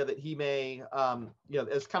idea that he may,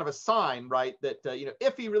 as kind of a sign, right, that,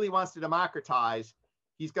 if he really wants to democratize,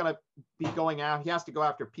 he's going to be going out, he has to go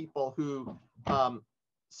after people who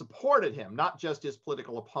supported him, not just his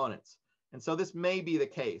political opponents. And so this may be the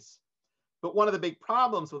case. But one of the big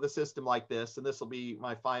problems with a system like this, and this will be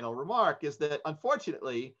my final remark, is that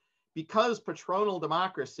unfortunately, because patronal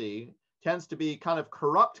democracy tends to be kind of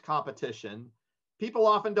corrupt competition, people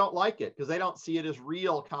often don't like it because they don't see it as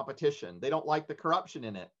real competition. They don't like the corruption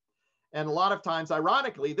in it. And a lot of times,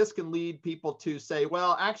 ironically, this can lead people to say,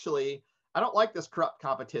 well, actually, I don't like this corrupt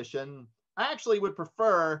competition. I actually would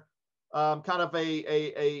prefer kind of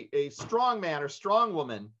a strong man or strong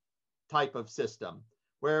woman type of system,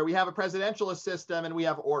 where we have a presidentialist system and we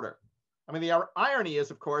have order. I mean, the irony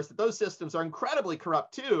is, of course, that those systems are incredibly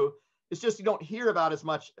corrupt too. It's just you don't hear about it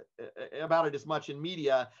as much in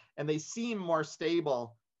media, and they seem more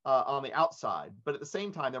stable on the outside, but at the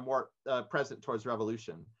same time, they're more present towards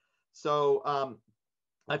revolution. So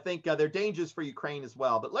I think there are dangers for Ukraine as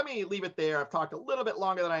well. But let me leave it there. I've talked a little bit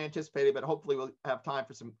longer than I anticipated, but hopefully we'll have time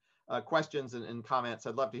for some questions and comments.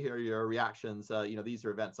 I'd love to hear your reactions. These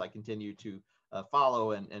are events I continue to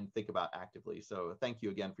follow and think about actively. So thank you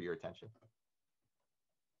again for your attention.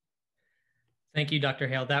 Thank you, Dr.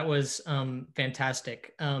 Hale. That was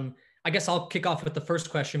fantastic. I guess I'll kick off with the first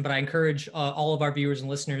question, but I encourage all of our viewers and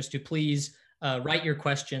listeners to please write your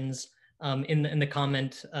questions in the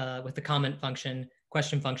comment with the comment function,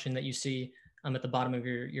 question function that you see at the bottom of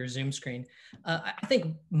your Zoom screen. I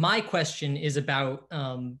think my question is about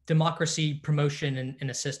democracy promotion and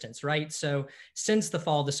assistance, right? So since the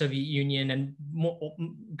fall of the Soviet Union and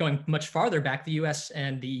going much farther back, the US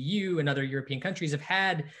and the EU and other European countries have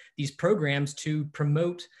had these programs to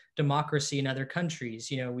promote democracy in other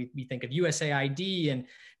countries. We think of USAID and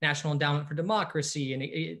National Endowment for Democracy, and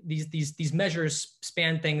these measures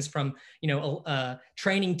span things from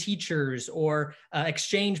training teachers or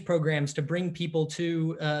exchange programs to bring people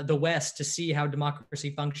to the West to see how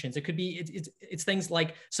democracy functions. It could be it's things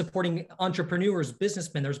like supporting entrepreneurs,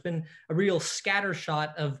 businessmen. There's been a real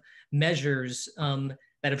scattershot of measures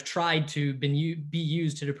that have tried to be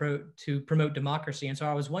used to promote democracy. And so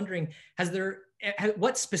I was wondering,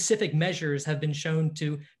 what specific measures have been shown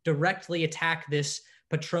to directly attack this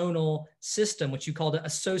patronal system, which you called a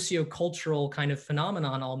sociocultural kind of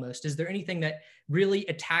phenomenon almost? Is there anything that really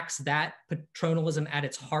attacks that patronalism at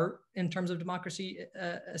its heart in terms of democracy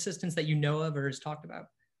assistance that you know of or is talked about?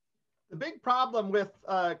 The big problem with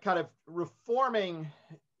kind of reforming,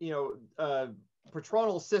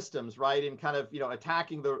 patronal systems, right, and kind of,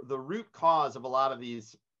 attacking the root cause of a lot of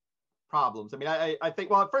these problems. I mean, I think,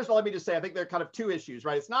 well, first of all, let me just say, I think there are kind of two issues,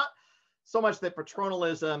 right? It's not so much that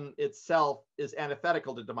patronalism itself is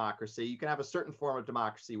antithetical to democracy. You can have a certain form of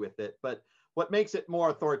democracy with it, but what makes it more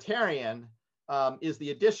authoritarian is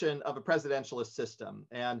the addition of a presidentialist system.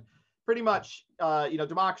 And pretty much,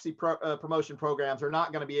 democracy promotion programs are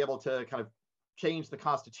not going to be able to kind of change the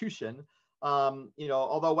Constitution.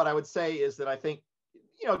 Although what I would say is that I think,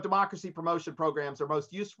 democracy promotion programs are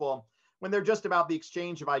most useful when they're just about the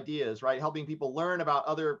exchange of ideas, right? Helping people learn about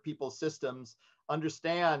other people's systems,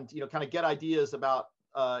 understand, kind of get ideas about,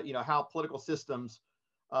 how political systems,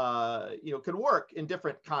 can work in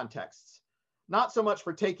different contexts. Not so much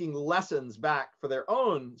for taking lessons back for their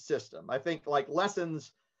own system. I think like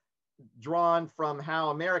lessons drawn from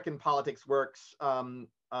how American politics works,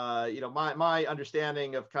 my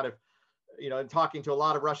understanding of kind of, and talking to a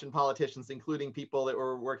lot of Russian politicians, including people that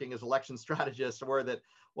were working as election strategists, were that,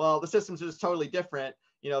 well, the systems are just totally different.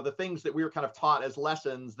 The things that we were kind of taught as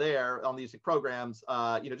lessons there on these programs,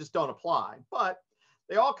 just don't apply. But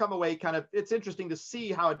they all come away kind of, it's interesting to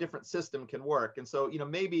see how a different system can work. And so,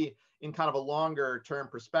 maybe in kind of a longer term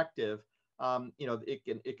perspective,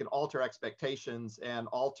 it can alter expectations and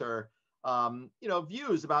alter,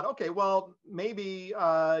 views about, okay, well, maybe,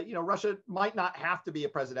 Russia might not have to be a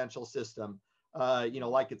presidential system,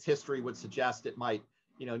 like its history would suggest it might,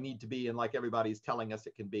 need to be, and like everybody's telling us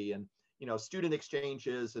it can be. And, student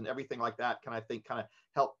exchanges and everything like that can, I think, kind of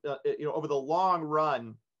help, over the long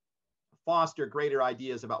run, foster greater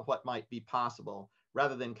ideas about what might be possible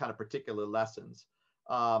rather than kind of particular lessons.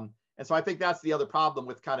 And so I think that's the other problem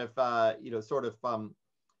with kind of,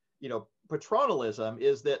 patronalism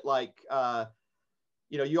is that, like,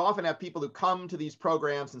 you often have people who come to these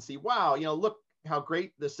programs and see, wow, look how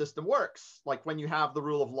great this system works. Like when you have the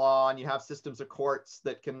rule of law and you have systems of courts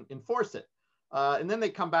that can enforce it. And then they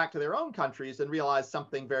come back to their own countries and realize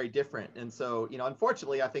something very different. And so,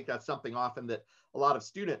 unfortunately, I think that's something often that a lot of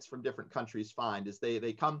students from different countries find is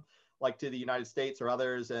they come like to the United States or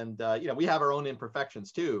others. And, we have our own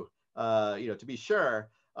imperfections too, to be sure.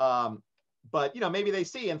 But, maybe they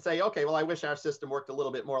see and say, okay, well, I wish our system worked a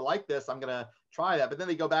little bit more like this. I'm going to try that. But then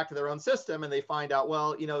they go back to their own system and they find out,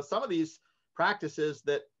 well, some of these practices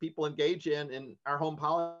that people engage in our home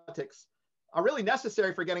politics are really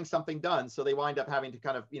necessary for getting something done. So they wind up having to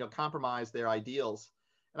kind of, compromise their ideals.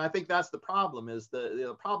 And I think that's the problem is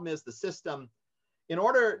the problem is the system. In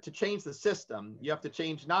order to change the system, you have to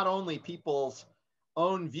change not only people's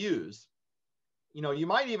own views, you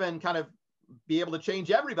might even kind of be able to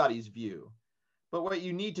change everybody's view. But what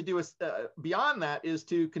you need to do is beyond that is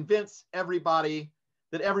to convince everybody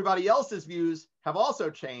that everybody else's views have also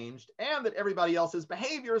changed and that everybody else's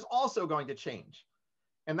behavior is also going to change.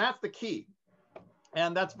 And that's the key.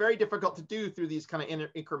 And that's very difficult to do through these kind of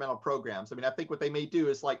incremental programs. I mean, I think what they may do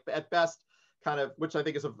is, like, at best, kind of, which I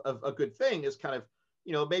think is a good thing, is kind of,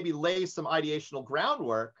 maybe lay some ideational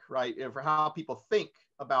groundwork, right, for how people think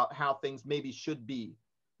about how things maybe should be.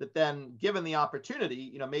 that then, given the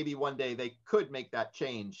opportunity, maybe one day they could make that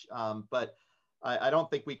change. But I don't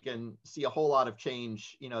think we can see a whole lot of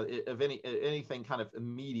change, of anything kind of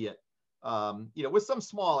immediate, with some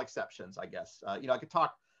small exceptions, I guess. I could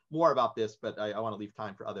talk more about this, but I want to leave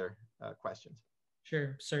time for other questions.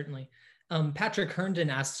 Sure, certainly. Patrick Herndon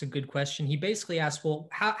asks a good question. He basically asks, well,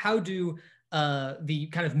 how do the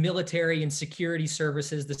kind of military and security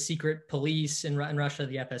services, the secret police in Russia,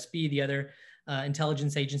 the FSB, the other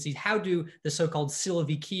intelligence agencies, how do the so-called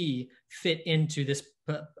siloviki fit into this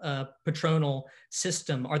patronal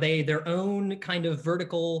system? Are they their own kind of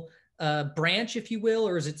vertical branch, if you will,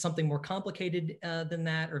 or is it something more complicated than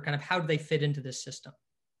that? Or kind of how do they fit into this system?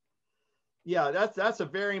 Yeah, that's a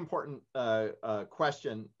very important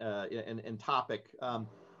question and topic. And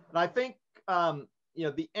I think,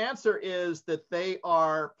 the answer is that they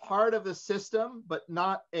are part of the system, but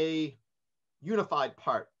not a unified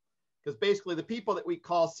part. Because basically the people that we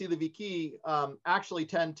call siloviki actually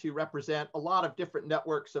tend to represent a lot of different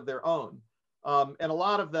networks of their own. And a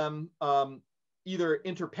lot of them either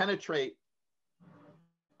interpenetrate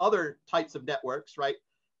other types of networks, right?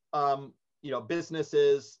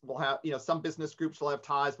 Businesses will have, some business groups will have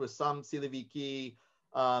ties with some siloviki.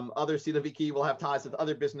 Other siloviki will have ties with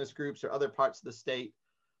other business groups or other parts of the state.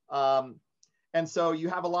 And so you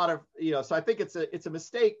have a lot of, so I think it's a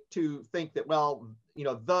mistake to think that, well,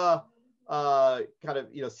 the kind of,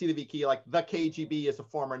 siloviki, like the KGB is a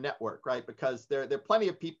former network, right? Because there are plenty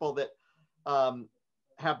of people that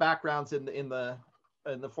have backgrounds in the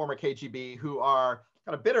former KGB who are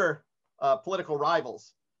kind of bitter political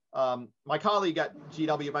rivals. My colleague at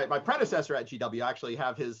GW, my predecessor at GW, I actually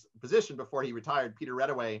have his position before he retired, Peter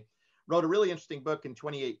Reddaway, wrote a really interesting book in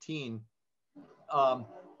 2018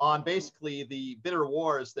 on basically the bitter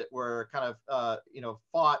wars that were kind of,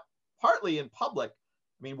 fought partly in public,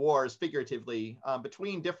 wars figuratively,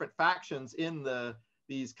 between different factions in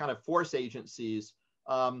these kind of force agencies,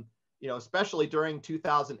 especially during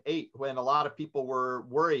 2008, when a lot of people were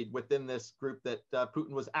worried within this group that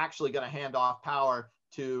Putin was actually going to hand off power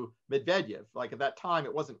to Medvedev. Like at that time,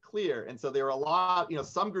 it wasn't clear. And so there were a lot,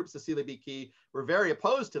 some groups of siloviki were very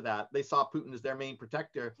opposed to that. They saw Putin as their main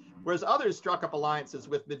protector, whereas others struck up alliances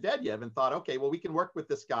with Medvedev and thought, okay, well, we can work with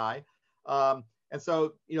this guy. And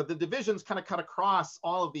so, the divisions kind of cut across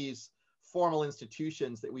all of these formal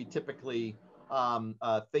institutions that we typically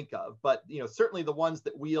think of. But, certainly the ones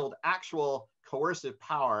that wield actual coercive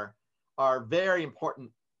power are very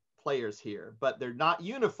important players here, but they're not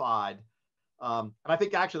unified. And I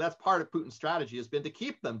think actually that's part of Putin's strategy has been to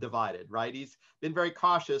keep them divided, right? He's been very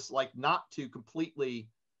cautious, like not to completely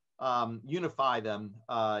unify them,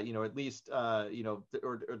 at least, or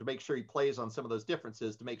to make sure he plays on some of those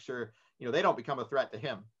differences to make sure, they don't become a threat to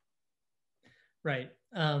him. Right.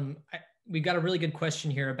 We've got a really good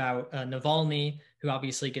question here about Navalny, who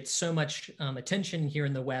obviously gets so much attention here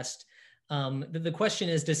in the West. The question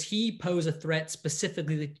is, does he pose a threat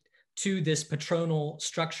specifically to this patronal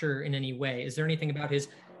structure in any way? Is there anything about his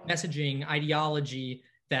messaging, ideology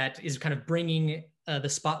that is kind of bringing the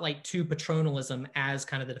spotlight to patronalism as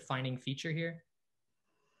kind of the defining feature here?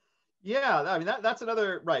 Yeah, that's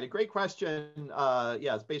another, right, a great question.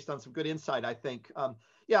 It's based on some good insight, I think.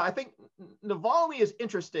 I think Navalny is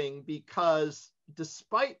interesting because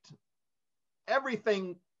despite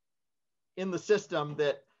everything in the system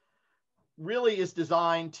that really is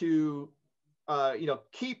designed to,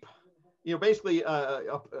 keep, basically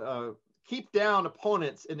keep down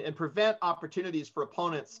opponents and prevent opportunities for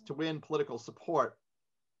opponents to win political support,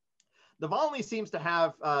 Navalny seems to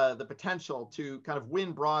have the potential to kind of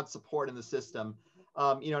win broad support in the system.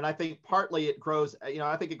 And I think partly it grows,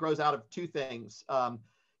 I think it grows out of two things.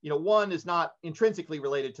 One is not intrinsically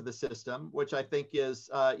related to the system, which I think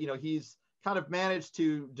is, he's kind of managed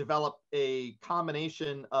to develop a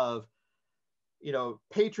combination of,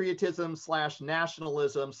 patriotism /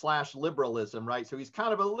 nationalism / liberalism, right? So he's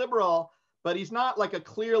kind of a liberal, but he's not like a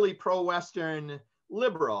clearly pro-Western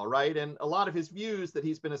liberal, right? And a lot of his views that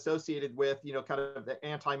he's been associated with, kind of the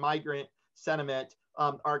anti-migrant sentiment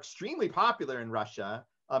are extremely popular in Russia.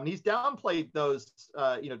 He's downplayed those,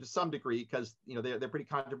 to some degree because, they're pretty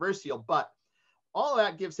controversial, but all of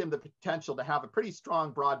that gives him the potential to have a pretty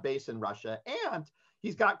strong broad base in Russia. And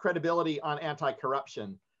he's got credibility on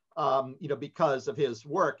anti-corruption, because of his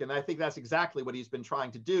work. And I think that's exactly what he's been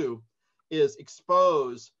trying to do, is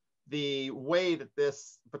expose the way that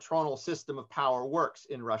this patronal system of power works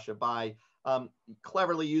in Russia by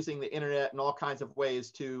cleverly using the internet and all kinds of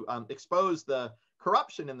ways to expose the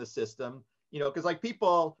corruption in the system, because like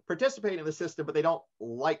people participate in the system, but they don't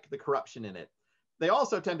like the corruption in it. They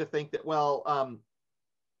also tend to think that, well,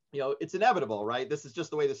 it's inevitable, right? This is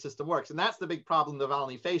just the way the system works. And that's the big problem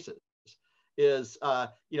Navalny faces is,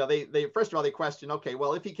 they first of all, they question, okay,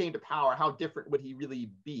 well, if he came to power, how different would he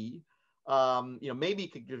really be? Maybe he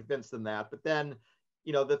could convince them that. But then,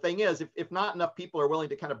 the thing is, if not enough people are willing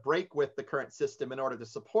to kind of break with the current system in order to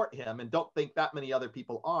support him, and don't think that many other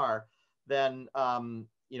people are, then,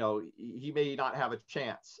 he may not have a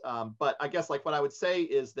chance. But I guess like what I would say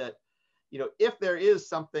is that, if there is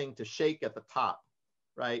something to shake at the top,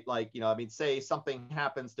 right? Like, say something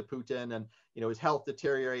happens to Putin and, his health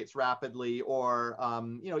deteriorates rapidly, or,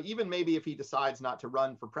 even maybe if he decides not to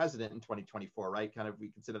run for president in 2024, right? Kind of, we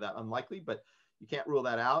consider that unlikely, but you can't rule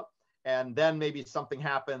that out. And then maybe something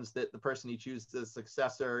happens that the person he chooses as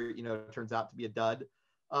successor, turns out to be a dud.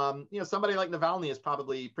 Somebody like Navalny is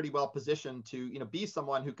probably pretty well positioned to, be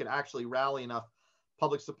someone who can actually rally enough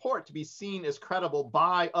public support to be seen as credible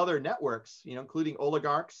by other networks, including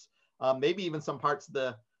oligarchs, maybe even some parts of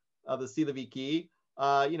the Siloviki,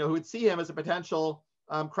 who would see him as a potential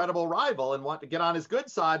credible rival and want to get on his good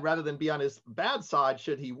side rather than be on his bad side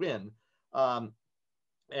should he win. There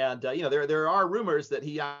are rumors that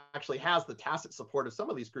he actually has the tacit support of some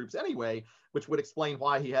of these groups anyway, which would explain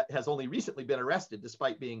why he has only recently been arrested,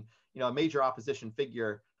 despite being, a major opposition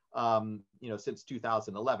figure, since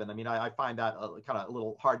 2011. I mean, I find that kind of a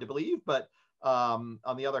little hard to believe, but on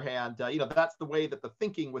the other hand, that's the way that the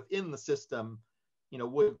thinking within the system,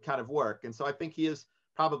 would kind of work. And so I think he is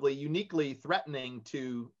probably uniquely threatening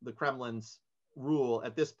to the Kremlin's rule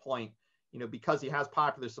at this point, because he has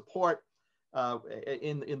popular support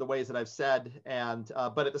in the ways that I've said. And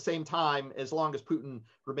but at the same time, as long as Putin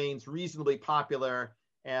remains reasonably popular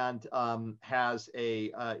and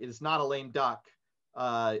is not a lame duck,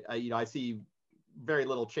 I see very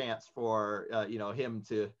little chance for him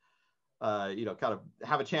to kind of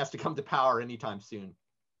have a chance to come to power anytime soon.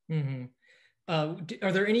 Mm-hmm.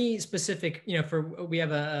 Are there any specific, we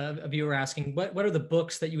have a viewer asking, what are the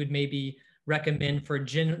books that you would maybe recommend for a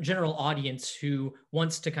general audience who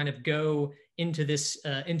wants to kind of go into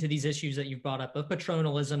into these issues that you've brought up of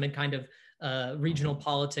patronalism and kind of regional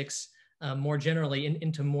politics more generally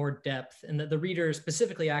into more depth? And the reader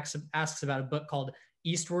specifically asks about a book called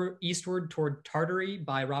Eastward Toward Tartary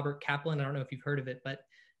by Robert Kaplan. I don't know if you've heard of it, but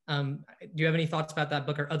do you have any thoughts about that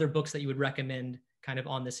book or other books that you would recommend kind of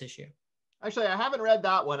on this issue? Actually, I haven't read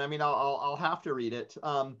that one. I mean, I'll have to read it.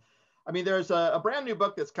 I mean, there's a brand new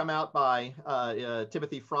book that's come out by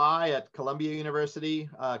Timothy Fry at Columbia University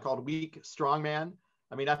called Weak Strongman.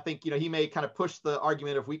 I mean, I think, he may kind of push the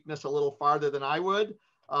argument of weakness a little farther than I would,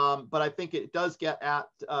 but I think it does get at,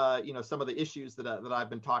 some of the issues that I've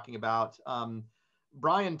been talking about.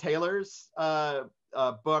 Brian Taylor's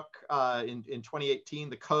book in 2018,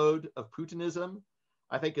 The Code of Putinism,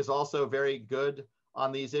 I think is also very good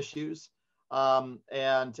on these issues. I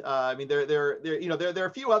mean, there are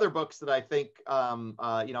a few other books that I think, I'm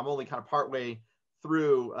only kind of partway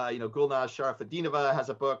through. Gulnaz Sharafutdinova has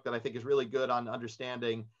a book that I think is really good on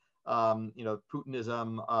understanding,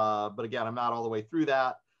 Putinism. But again, I'm not all the way through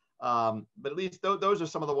that. But at least those are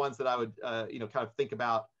some of the ones that I would, kind of think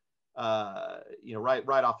about,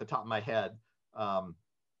 right off the top of my head.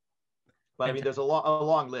 But I mean, there's a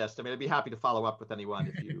long list. I mean, I'd be happy to follow up with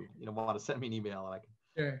anyone if you, want to send me an email, and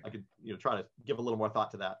I could try to give a little more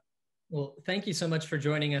thought to that. Well, thank you so much for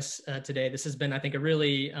joining us today. This has been, I think, a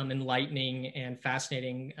really enlightening and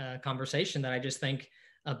fascinating conversation that I just think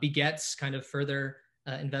begets kind of further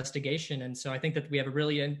investigation. And so I think that we have a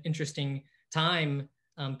really interesting time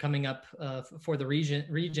coming up for the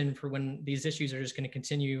region for when these issues are just going to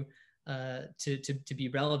continue to be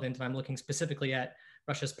relevant. And I'm looking specifically at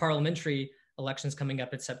Russia's parliamentary elections coming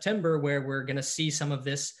up in September, where we're going to see some of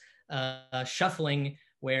this shuffling,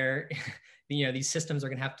 where these systems are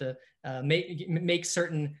going to have to make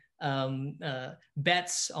certain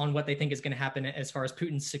bets on what they think is going to happen as far as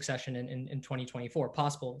Putin's succession in 2024,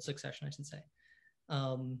 possible succession, I should say.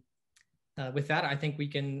 With that, I think we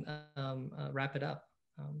can wrap it up.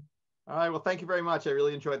 All right. Well, thank you very much. I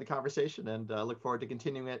really enjoyed the conversation, and look forward to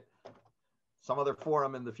continuing it some other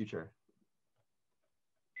forum in the future.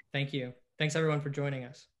 Thank you. Thanks everyone for joining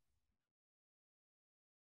us.